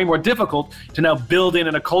complicated and way more difficult to now build in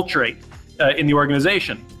and acculturate in the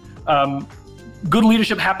organization. Good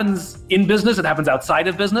leadership happens in business, it happens outside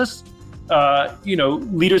of business.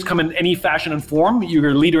 leaders come in any fashion and form.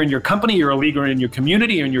 You're a leader in your company, you're a leader in your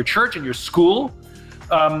community, in your church, in your school.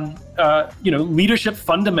 Leadership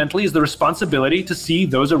fundamentally is the responsibility to see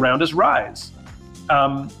those around us rise.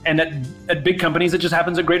 And at big companies, it just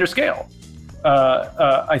happens at greater scale.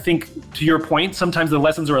 I think, to your point, sometimes the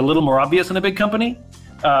lessons are a little more obvious in a big company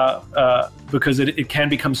because it can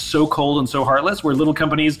become so cold and so heartless, where little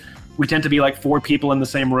companies, we tend to be like 4 people in the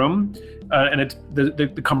same room, and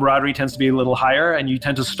the camaraderie tends to be a little higher, and you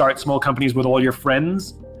tend to start small companies with all your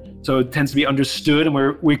friends. So it tends to be understood, and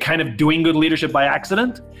we're kind of doing good leadership by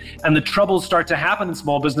accident. And the troubles start to happen in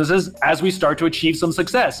small businesses as we start to achieve some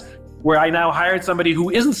success, where I now hired somebody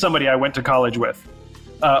who isn't somebody I went to college with,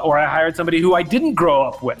 or I hired somebody who I didn't grow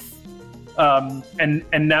up with. And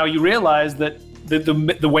now you realize that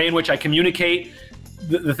the way in which I communicate,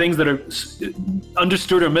 the things that are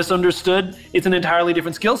understood or misunderstood, it's an entirely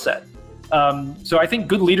different skill set. So I think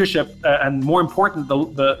good leadership, and more important,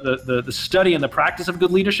 the study and the practice of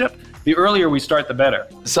good leadership, the earlier we start, the better.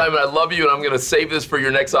 Simon, I love you, and I'm going to save this for your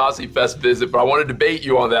next Aussie Fest visit, but I want to debate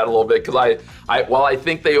you on that a little bit, because while I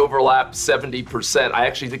think they overlap 70%, I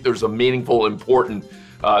actually think there's a meaningful, important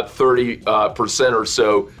 30% or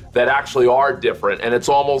so that actually are different. And it's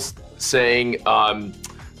almost saying, what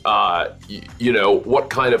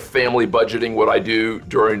kind of family budgeting would I do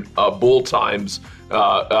during bull times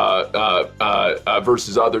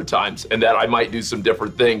versus other times, and that I might do some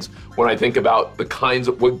different things when I think about the kinds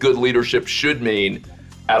of what good leadership should mean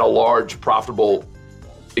at a large, profitable,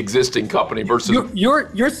 existing company versus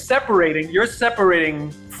you're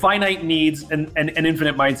separating finite needs and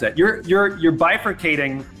infinite mindset. You're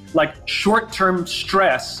bifurcating like short-term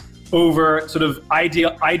stress over sort of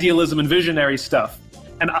idealism and visionary stuff,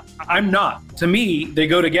 and I'm not. To me, they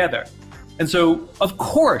go together, and so of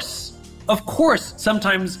course,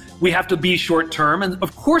 sometimes we have to be short-term, and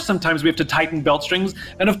of course, sometimes we have to tighten belt strings,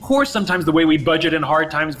 and of course, sometimes the way we budget in hard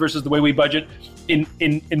times versus the way we budget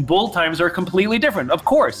in bull times are completely different, of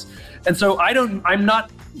course. And so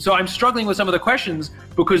I'm struggling with some of the questions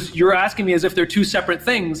because you're asking me as if they're two separate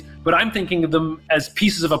things, but I'm thinking of them as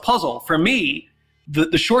pieces of a puzzle. For me,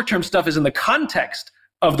 the short-term stuff is in the context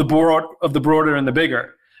of the broader and the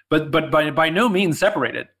bigger, but by no means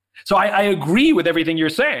separated. So I agree with everything you're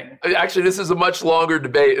saying. Actually, this is a much longer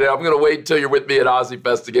debate, and I'm going to wait until you're with me at Aussie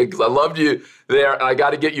Fest again, because I loved you there, and I got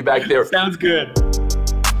to get you back there. Sounds good.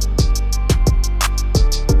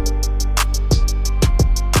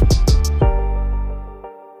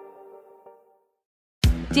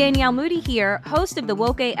 Danielle Moody here, host of the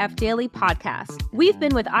Woke AF Daily podcast. We've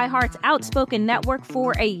been with iHeart's Outspoken Network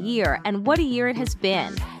for a year, and what a year it has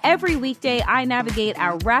been. Every weekday, I navigate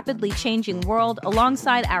our rapidly changing world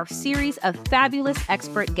alongside our series of fabulous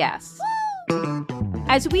expert guests.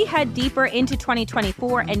 As we head deeper into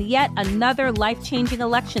 2024 and yet another life-changing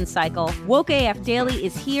election cycle, Woke AF Daily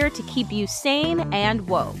is here to keep you sane and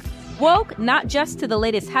woke. Woke not just to the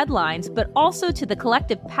latest headlines, but also to the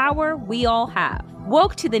collective power we all have.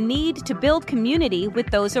 Woke to the need to build community with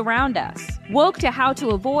those around us. Woke to how to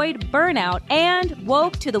avoid burnout, and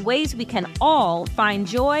woke to the ways we can all find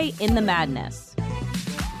joy in the madness.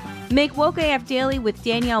 Make Woke AF Daily with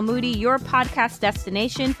Danielle Moody your podcast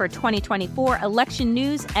destination for 2024 election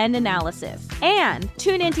news and analysis. And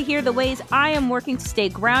tune in to hear the ways I am working to stay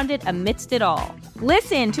grounded amidst it all.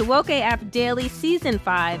 Listen to Woke AF Daily Season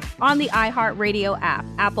 5 on the iHeartRadio app,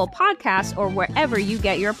 Apple Podcasts, or wherever you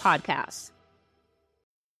get your podcasts.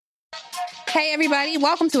 Hey, everybody.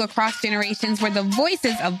 Welcome to Across Generations, where the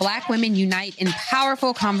voices of Black women unite in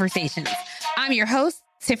powerful conversations. I'm your host,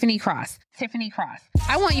 Tiffany Cross.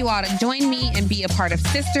 I want you all to join me and be a part of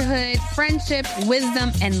sisterhood, friendship,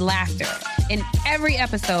 wisdom, and laughter. In every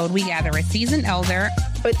episode, we gather a seasoned elder.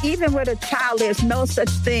 But even with a child, there's no such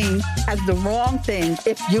thing as the wrong thing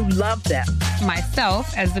if you love them.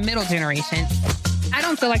 Myself as the middle generation. I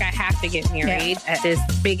don't feel like I have to get married at this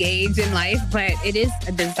big age in life, but it is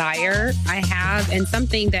a desire I have and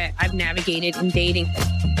something that I've navigated in dating.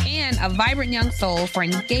 And a vibrant young soul for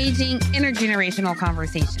engaging intergenerational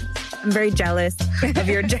conversations. I'm very jealous of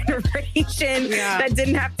your generation that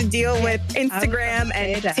didn't have to deal with Instagram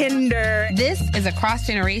and Tinder. This is Across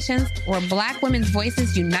Generations, where Black women's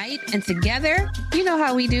voices unite, and together, you know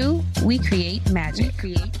how we do, we create magic.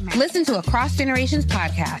 Listen to Across Generations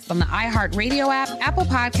podcast on the iHeartRadio app, Apple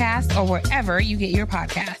Podcasts, or wherever you get your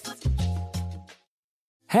podcasts.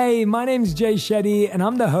 Hey, my name's Jay Shetty, and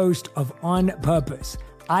I'm the host of On Purpose.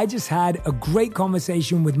 I just had a great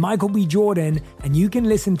conversation with Michael B. Jordan, and you can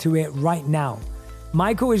listen to it right now.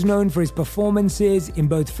 Michael is known for his performances in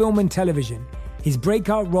both film and television. His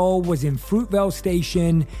breakout role was in Fruitvale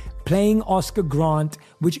Station, playing Oscar Grant,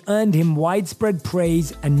 which earned him widespread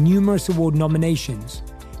praise and numerous award nominations.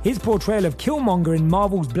 His portrayal of Killmonger in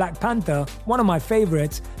Marvel's Black Panther, one of my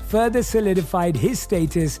favorites, further solidified his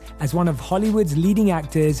status as one of Hollywood's leading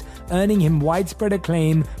actors, earning him widespread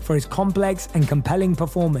acclaim for his complex and compelling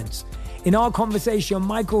performance. In our conversation,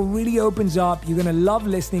 Michael really opens up. You're going to love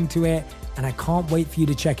listening to it, and I can't wait for you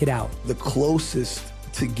to check it out. The closest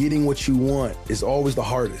to getting what you want is always the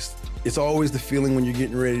hardest. It's always the feeling when you're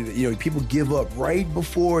getting ready to, people give up right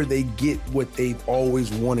before they get what they've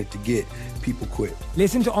always wanted to get. People quit.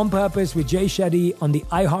 Listen to On Purpose with Jay Shetty on the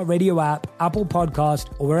iHeartRadio app, Apple Podcast,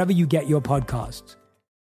 or wherever you get your podcasts.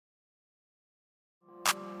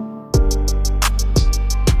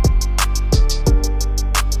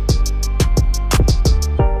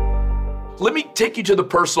 Let me take you to the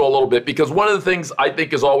personal a little bit, because one of the things I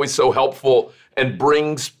think is always so helpful and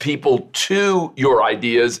brings people to your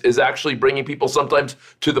ideas is actually bringing people sometimes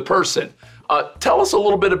to the person. Tell us a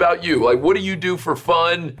little bit about you. Like, what do you do for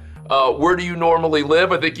fun? Where do you normally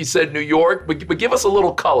live? I think you said New York, but give us a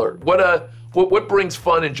little color. What brings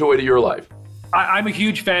fun and joy to your life? I'm a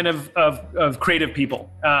huge fan of creative people.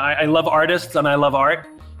 I love artists and I love art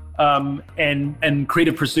and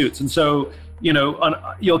creative pursuits. And so,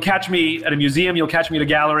 you'll catch me at a museum, you'll catch me at a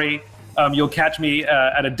gallery, you'll catch me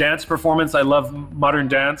at a dance performance. I love modern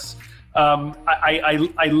dance.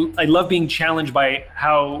 I love being challenged by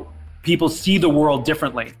how people see the world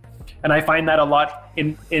differently. And I find that a lot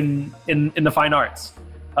in the fine arts.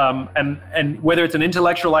 And whether it's an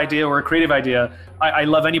intellectual idea or a creative idea, I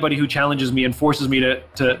love anybody who challenges me and forces me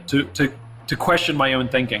to question my own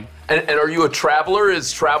thinking. And are you a traveler?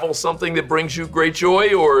 Is travel something that brings you great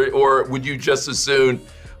joy, or would you just as soon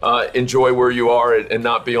enjoy where you are and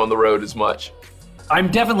not be on the road as much? I'm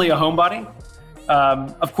definitely a homebody.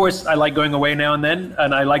 Of course, I like going away now and then,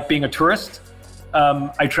 and I like being a tourist.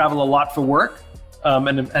 I travel a lot for work,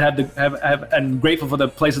 and I'm grateful for the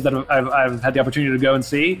places that I've had the opportunity to go and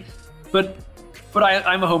see. But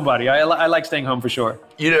I'm a homebody. I like staying home for sure.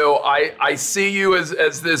 I see you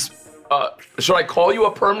as this. Should I call you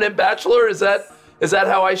a permanent bachelor? Is that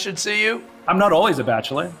how I should see you? I'm not always a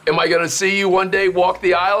bachelor. Am I going to see you one day walk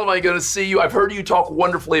the aisle? Am I going to see you? I've heard you talk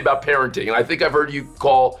wonderfully about parenting, and I think I've heard you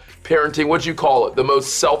call parenting, what'd you call it, the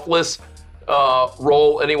most selfless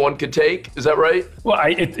role anyone could take. Is that right? Well,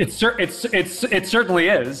 it certainly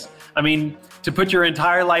is. I mean, to put your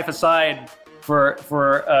entire life aside for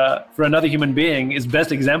another human being is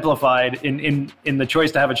best exemplified in the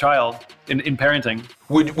choice to have a child, in parenting.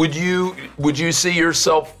 Would you see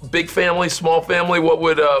yourself big family, small family? What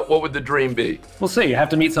would the dream be? We'll see. You have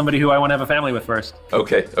to meet somebody who I want to have a family with first.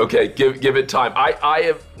 Okay. Give it time. I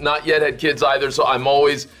have not yet had kids either, so I'm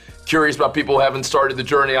always curious about people who haven't started the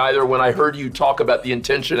journey either. When I heard you talk about the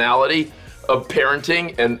intentionality of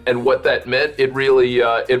parenting and what that meant, it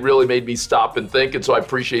really made me stop and think. And so I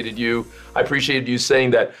appreciated you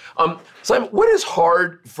saying that. Simon, what is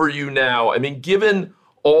hard for you now? I mean, given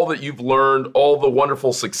all that you've learned, all the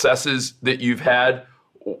wonderful successes that you've had,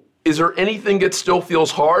 is there anything that still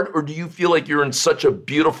feels hard, or do you feel like you're in such a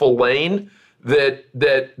beautiful lane that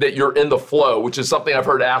you're in the flow, which is something I've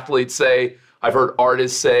heard athletes say, I've heard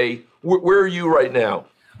artists say. Where are you right now?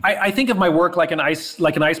 I think of my work like an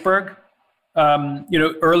iceberg.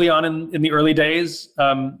 Early on in the early days,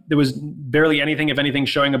 there was barely anything, if anything,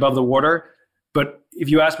 showing above the water. But if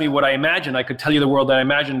you ask me what I imagined, I could tell you the world that I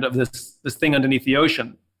imagined of this thing underneath the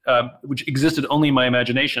ocean, which existed only in my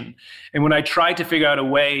imagination. And when I tried to figure out a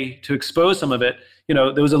way to expose some of it,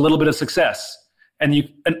 there was a little bit of success. And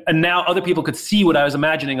now other people could see what I was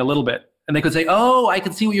imagining a little bit. And they could say, oh, I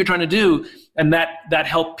can see what you're trying to do. And that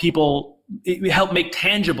helped people, it helped make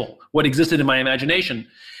tangible what existed in my imagination.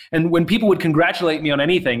 And when people would congratulate me on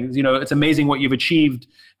anything, it's amazing what you've achieved,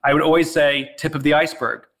 I would always say, tip of the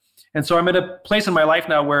iceberg. And so I'm at a place in my life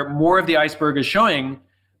now where more of the iceberg is showing.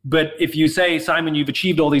 But if you say, Simon, you've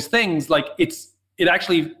achieved all these things, like it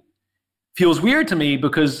actually feels weird to me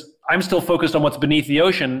because I'm still focused on what's beneath the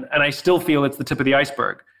ocean and I still feel it's the tip of the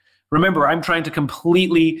iceberg. Remember, I'm trying to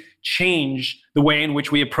completely change the way in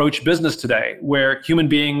which we approach business today, where human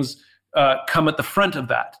beings come at the front of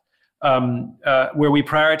that. Where we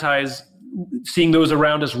prioritize seeing those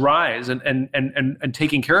around us rise and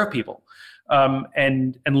taking care of people,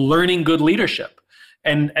 and learning good leadership.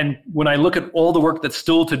 And when I look at all the work that's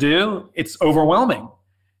still to do, it's overwhelming.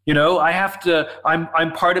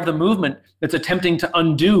 I'm part of the movement that's attempting to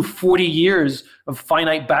undo 40 years of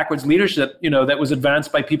finite backwards leadership, that was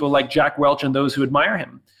advanced by people like Jack Welch and those who admire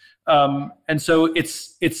him. And so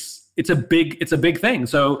it's a big thing.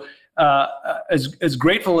 So as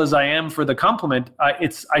grateful as I am for the compliment,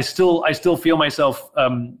 I still feel myself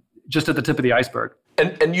just at the tip of the iceberg.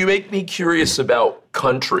 And you make me curious about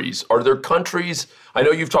countries. Are there countries, I know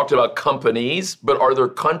you've talked about companies, but are there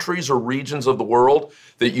countries or regions of the world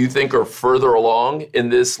that you think are further along in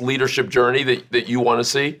this leadership journey that you want to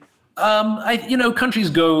see?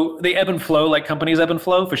 Countries they ebb and flow like companies ebb and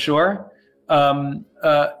flow, for sure.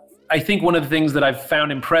 I think one of the things that I've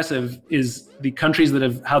found impressive is the countries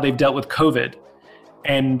how they've dealt with COVID.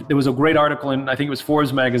 And there was a great article in, I think it was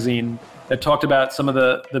Forbes magazine, that talked about some of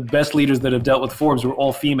the best leaders that have dealt with Forbes were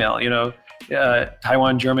all female,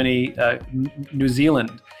 Taiwan, Germany, New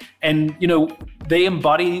Zealand. And, they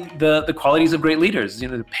embody the qualities of great leaders,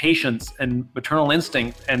 the patience and maternal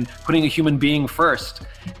instinct and putting a human being first.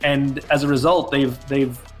 And as a result,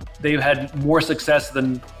 they've had more success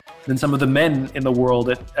than some of the men in the world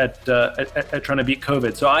at trying to beat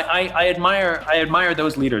COVID. So I admire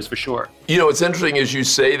those leaders for sure. It's interesting as you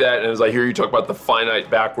say that, and as I hear you talk about the finite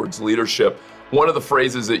backwards leadership, one of the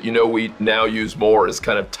phrases that we now use more is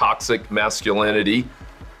kind of toxic masculinity.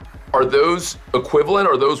 Are those equivalent?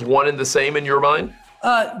 Are those one and the same in your mind?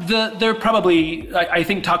 They're probably, I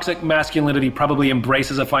think toxic masculinity probably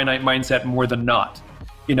embraces a finite mindset more than not,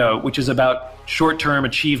 which is about short-term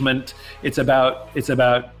achievement. It's about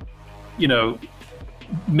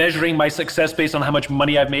measuring my success based on how much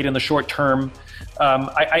money I've made in the short term.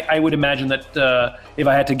 I would imagine that if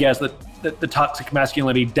I had to guess, that the toxic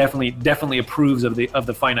masculinity definitely approves of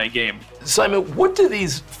the finite game. Simon, what do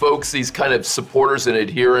these folks, these kind of supporters and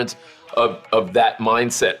adherents of that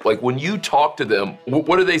mindset, like when you talk to them,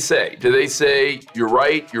 what do they say? Do they say you're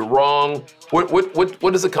right, you're wrong? What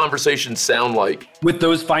does the conversation sound like? With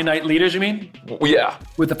those finite leaders, you mean? Yeah.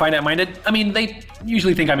 With the finite minded? I mean, they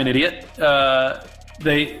usually think I'm an idiot.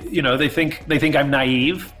 They think I'm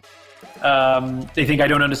naive. They think I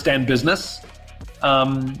don't understand business.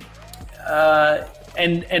 And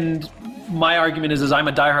my argument is I'm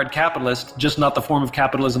a diehard capitalist, just not the form of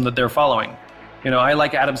capitalism that they're following. I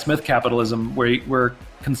like Adam Smith capitalism, where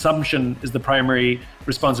consumption is the primary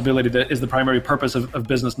responsibility, that is the primary purpose of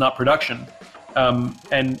business, not production.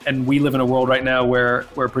 And we live in a world right now where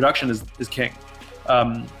production is king.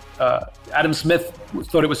 Adam Smith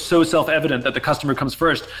thought it was so self-evident that the customer comes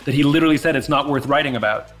first that he literally said it's not worth writing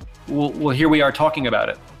about. Well, here we are talking about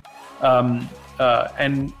it. And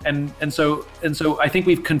so I think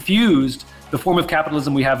we've confused the form of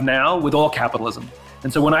capitalism we have now with all capitalism.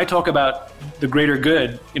 And so when I talk about the greater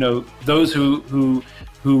good, those who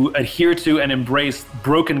adhere to and embrace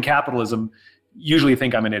broken capitalism usually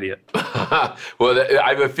think I'm an idiot. Well, I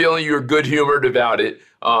have a feeling you're good-humored about it,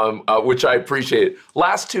 which I appreciate.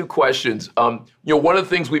 Last two questions. One of the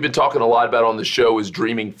things we've been talking a lot about on the show is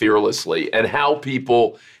dreaming fearlessly and how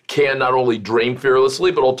people can not only dream fearlessly,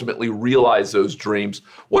 but ultimately realize those dreams.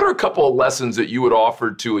 What are a couple of lessons that you would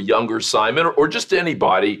offer to a younger Simon or just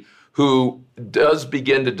anybody who does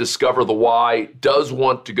begin to discover the why, does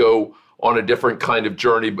want to go on a different kind of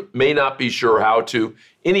journey, but may not be sure how to?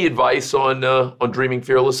 Any advice on dreaming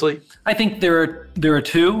fearlessly? I think there are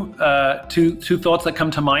two thoughts that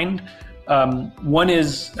come to mind. One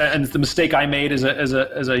is, and it's the mistake I made as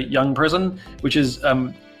a young person, which is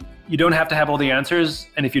you don't have to have all the answers,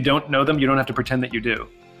 and if you don't know them, you don't have to pretend that you do.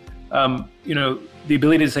 The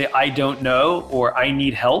ability to say I don't know or I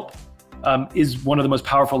need help is one of the most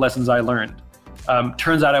powerful lessons I learned.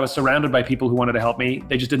 Turns out I was surrounded by people who wanted to help me.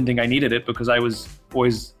 They just didn't think I needed it because I was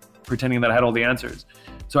always pretending that I had all the answers.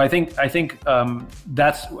 So I think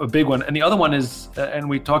that's a big one. And the other one is, and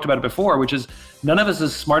we talked about it before, which is none of us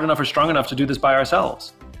is smart enough or strong enough to do this by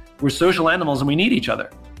ourselves. We're social animals and we need each other.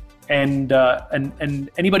 And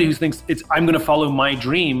anybody who thinks I'm going to follow my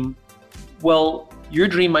dream, well, your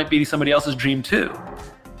dream might be somebody else's dream too.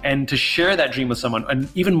 And to share that dream with someone, and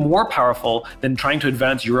even more powerful than trying to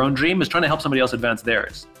advance your own dream is trying to help somebody else advance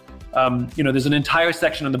theirs. There's an entire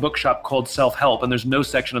section in the bookshop called self-help, and there's no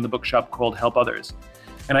section in the bookshop called help others.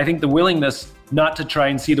 And I think the willingness not to try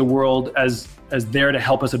and see the world as there to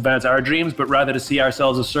help us advance our dreams, but rather to see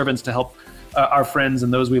ourselves as servants to help our friends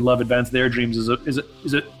and those we love advance their dreams is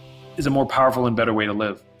a more powerful and better way to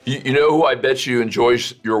live. You know who I bet you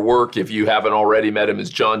enjoys your work, if you haven't already met him, is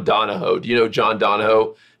John Donahoe. Do you know John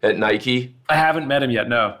Donahoe at Nike? I haven't met him yet,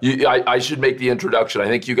 no. I should make the introduction. I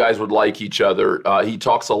think you guys would like each other. He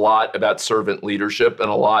talks a lot about servant leadership and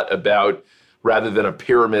a lot about, rather than a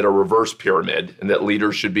pyramid, a reverse pyramid, and that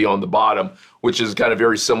leaders should be on the bottom, which is kind of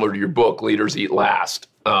very similar to your book, Leaders Eat Last.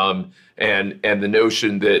 And the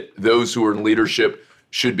notion that those who are in leadership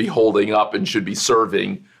should be holding up and should be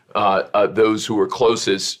serving those who are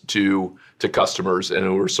closest to customers and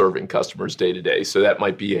who are serving customers day to day. So that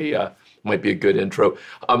might be a might be a good intro.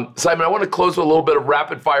 Simon, I want to close with a little bit of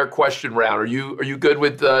rapid fire question round. Are you good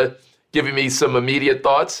with giving me some immediate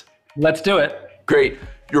thoughts? Let's do it. Great.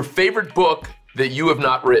 Your favorite book that you have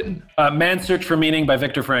not written? Man's Search for Meaning by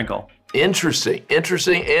Viktor Frankl. Interesting.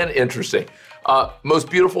 Most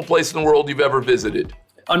beautiful place in the world you've ever visited?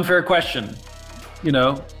 Unfair question.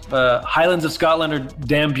 Highlands of Scotland are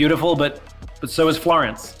damn beautiful, but so is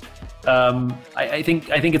Florence. I think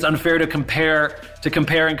it's unfair to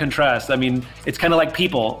compare and contrast. I mean, it's kind of like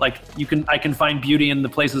people. Like I can find beauty in the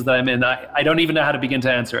places that I'm in. I don't even know how to begin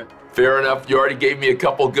to answer it. Fair enough. You already gave me a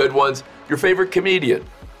couple good ones. Your favorite comedian?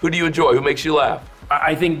 Who do you enjoy? Who makes you laugh?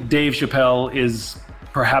 I think Dave Chappelle is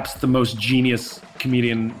perhaps the most genius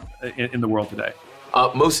comedian in the world today.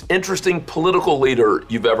 Most interesting political leader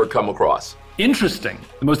you've ever come across? Interesting.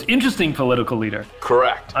 The most interesting political leader.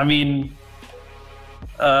 Correct. I mean,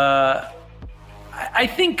 I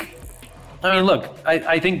think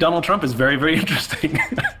Donald Trump is very, very interesting.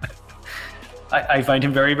 I find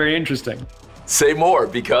him very, very interesting. Say more,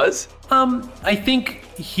 because? I think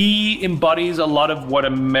he embodies a lot of what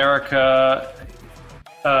America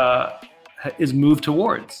is moved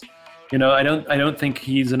towards. I don't think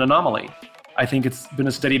he's an anomaly. I think it's been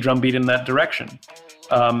a steady drumbeat in that direction.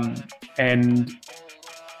 And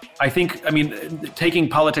I think, taking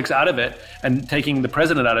politics out of it and taking the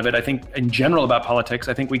president out of it, I think in general about politics,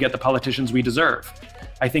 I think we get the politicians we deserve.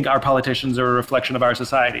 I think our politicians are a reflection of our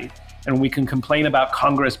society. And we can complain about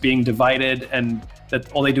Congress being divided and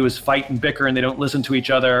that all they do is fight and bicker and they don't listen to each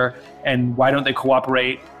other. And why don't they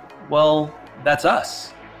cooperate? Well, that's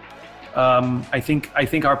us. I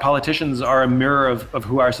think our politicians are a mirror of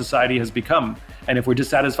who our society has become. And if we're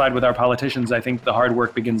dissatisfied with our politicians, I think the hard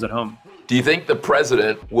work begins at home. Do you think the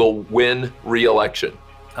president will win re-election?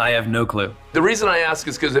 I have no clue. The reason I ask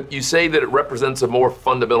is because if you say that it represents a more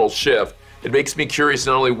fundamental shift, it makes me curious,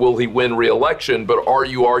 not only will he win re-election, but are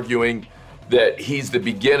you arguing that he's the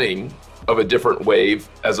beginning of a different wave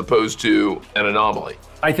as opposed to an anomaly?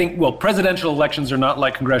 I think, presidential elections are not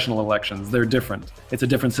like congressional elections. They're different. It's a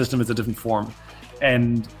different system. It's a different form.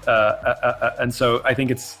 And so I think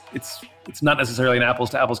it's not necessarily an apples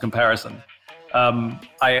to apples comparison.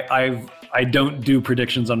 I don't do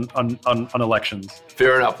predictions on elections.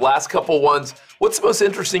 Fair enough. Last couple ones. What's the most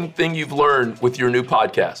interesting thing you've learned with your new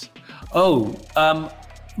podcast?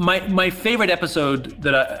 My favorite episode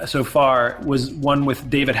so far was one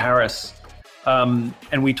with David Harris,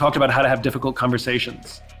 and we talked about how to have difficult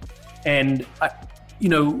conversations. And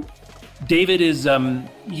David is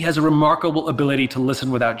he has a remarkable ability to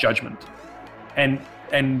listen without judgment, and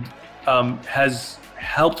has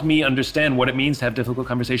helped me understand what it means to have difficult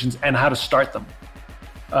conversations and how to start them,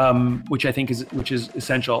 which I think is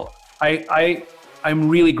essential. I'm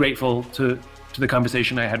really grateful to the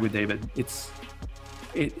conversation I had with David.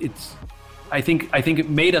 I think it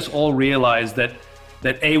made us all realize that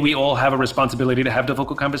we all have a responsibility to have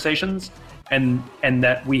difficult conversations, and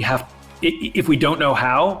that we have, if we don't know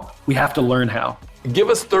how, we have to learn how. Give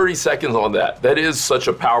us 30 seconds on that. That is such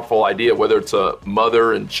a powerful idea, whether it's a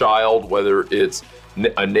mother and child, whether it's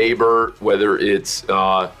a neighbor, whether it's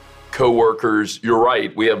coworkers. You're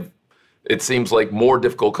right. We have, it seems like, more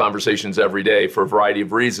difficult conversations every day for a variety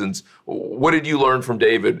of reasons. What did you learn from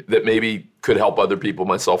David that maybe could help other people,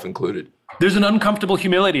 myself included? There's an uncomfortable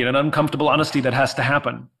humility and an uncomfortable honesty that has to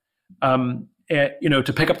happen. To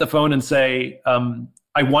pick up the phone and say,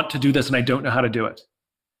 I want to do this and I don't know how to do it.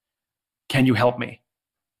 Can you help me?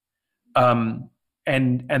 That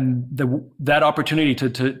opportunity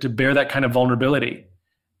to bear that kind of vulnerability,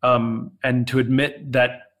 and to admit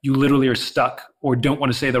that you literally are stuck or don't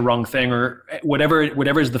want to say the wrong thing, or whatever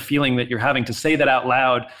is the feeling that you're having, to say that out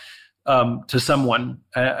loud to someone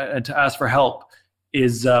and to ask for help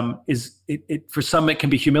is for some it can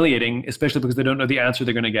be humiliating, especially because they don't know the answer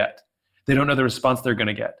they're going to get. They don't know the response they're going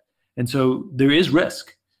to get. And so there is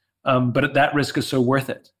risk, but that risk is so worth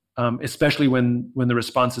it, especially when the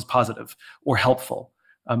response is positive or helpful.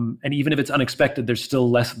 And even if it's unexpected, there's still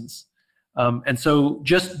lessons. And so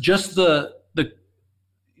just the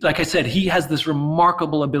like I said, he has this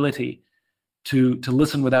remarkable ability to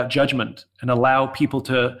listen without judgment and allow people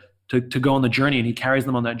to go on the journey, and he carries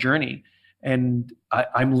them on that journey. And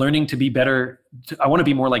I'm learning to be better. I want to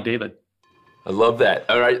be more like David. I love that.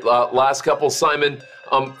 All right, last couple, Simon.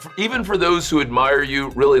 Even for those who admire you,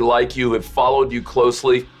 really like you, have followed you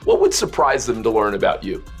closely, what would surprise them to learn about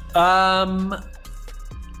you?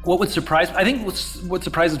 What would surprise? I think what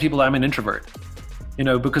surprises people, I'm an introvert.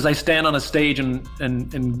 Because I stand on a stage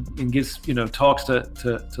and give talks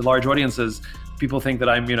to large audiences. people think that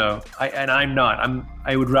I'm, and I'm not.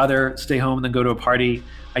 I would rather stay home than go to a party.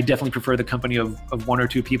 I definitely prefer the company of one or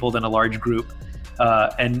two people than a large group.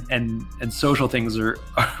 And social things are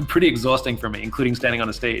pretty exhausting for me, including standing on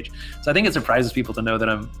a stage. So I think it surprises people to know that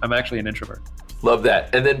I'm actually an introvert. Love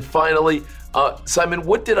that. And then finally, Simon,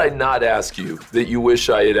 what did I not ask you that you wish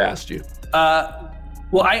I had asked you?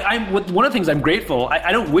 Well, one of the things I'm grateful.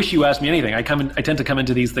 I don't wish you asked me anything. I tend to come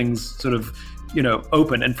into these things sort of,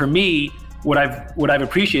 open. And for me, what I've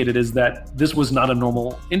appreciated is that this was not a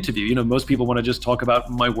normal interview. Most people want to just talk about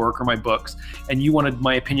my work or my books, and you wanted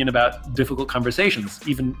my opinion about difficult conversations,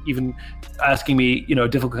 even asking me,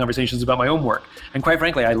 difficult conversations about my own work. And quite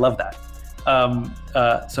frankly, I love that.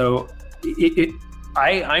 So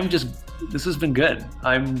this has been good.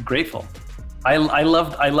 I'm grateful. I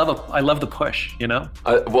love the push,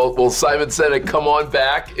 Well, Simon Sinek, come on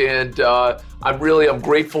back, and I'm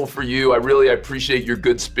grateful for you. I appreciate your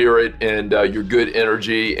good spirit and your good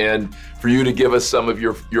energy, and for you to give us some of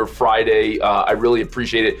your Friday. I really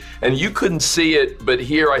appreciate it. And you couldn't see it, but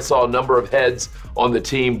here I saw a number of heads on the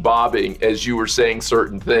team bobbing as you were saying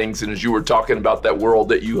certain things, and as you were talking about that world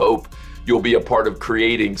that you hope you'll be a part of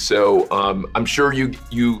creating. So I'm sure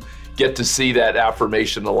you get to see that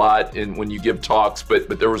affirmation a lot when you give talks, but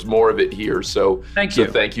there was more of it here. So thank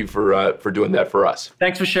you for doing that for us.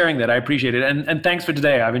 Thanks for sharing that. I appreciate it, and thanks for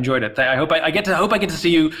today. I've enjoyed it. I hope I get to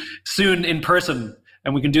see you soon in person,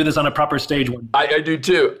 and we can do this on a proper stage one. I do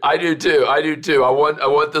too. I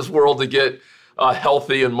want this world to get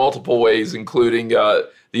healthy in multiple ways, including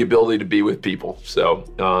the ability to be with people. So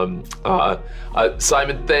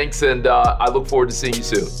Simon, thanks, and I look forward to seeing you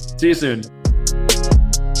soon. See you soon.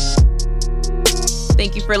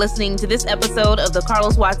 Thank you for listening to this episode of the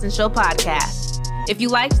Carlos Watson Show podcast. If you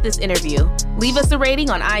liked this interview, leave us a rating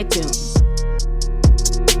on iTunes.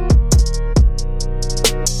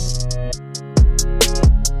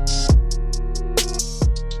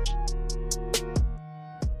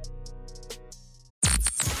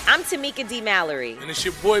 I'm Tamika D. Mallory. And it's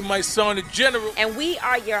your boy, my son, the General. And we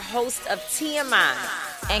are your hosts of TMI.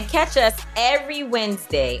 And catch us every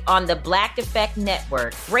Wednesday on the Black Effect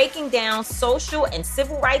Network, breaking down social and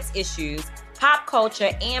civil rights issues, pop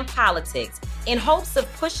culture, and politics, in hopes of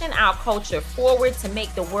pushing our culture forward to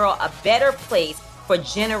make the world a better place for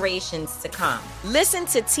generations to come. Listen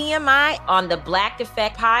to TMI on the Black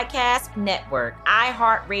Effect Podcast Network,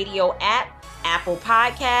 iHeartRadio app, Apple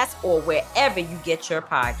Podcasts, or wherever you get your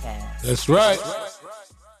podcasts. That's right.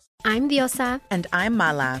 I'm Diosa. And I'm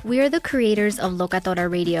Mala. We are the creators of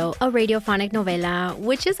Locatora Radio, a radiophonic novela,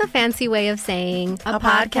 which is a fancy way of saying a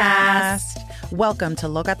podcast. Welcome to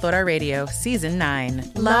Locatora Radio, Season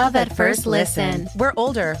 9. Love at first listen. We're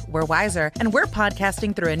older, we're wiser, and we're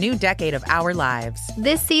podcasting through a new decade of our lives.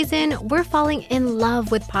 This season, we're falling in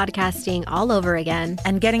love with podcasting all over again.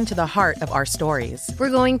 And getting to the heart of our stories.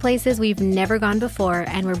 We're going places we've never gone before,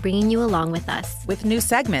 and we're bringing you along with us. With new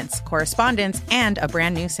segments, correspondence, and a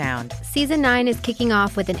brand new sound. Season 9 is kicking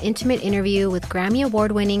off with an intimate interview with Grammy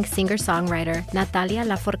Award-winning singer-songwriter Natalia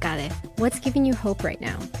Lafourcade. What's giving you hope right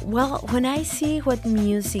now? Well, when I see what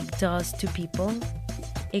music does to people,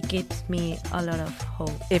 it gives me a lot of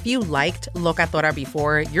hope. If you liked Locatora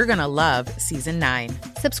before, you're going to love Season 9.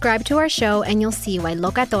 Subscribe to our show and you'll see why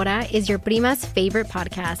Locatora is your prima's favorite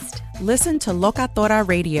podcast. Listen to Locatora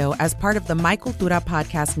Radio as part of the My Cultura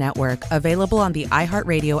Podcast Network, available on the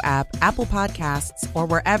iHeartRadio app, Apple Podcasts, or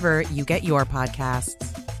wherever you get your podcasts.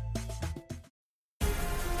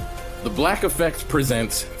 The Black Effect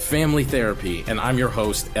presents Family Therapy, and I'm your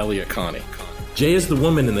host, Elliot Connie. Jay is the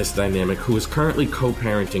woman in this dynamic who is currently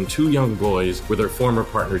co-parenting 2 young boys with her former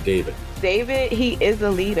partner, David. David, he is a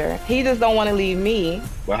leader. He just don't want to leave me.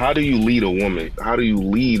 But how do you lead a woman? How do you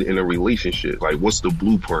lead in a relationship? Like, what's the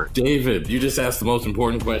blueprint? David, you just asked the most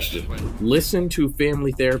important question. Listen to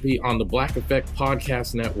Family Therapy on the Black Effect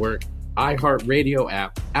Podcast Network, iHeartRadio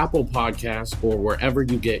app, Apple Podcasts, or wherever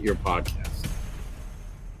you get your podcasts.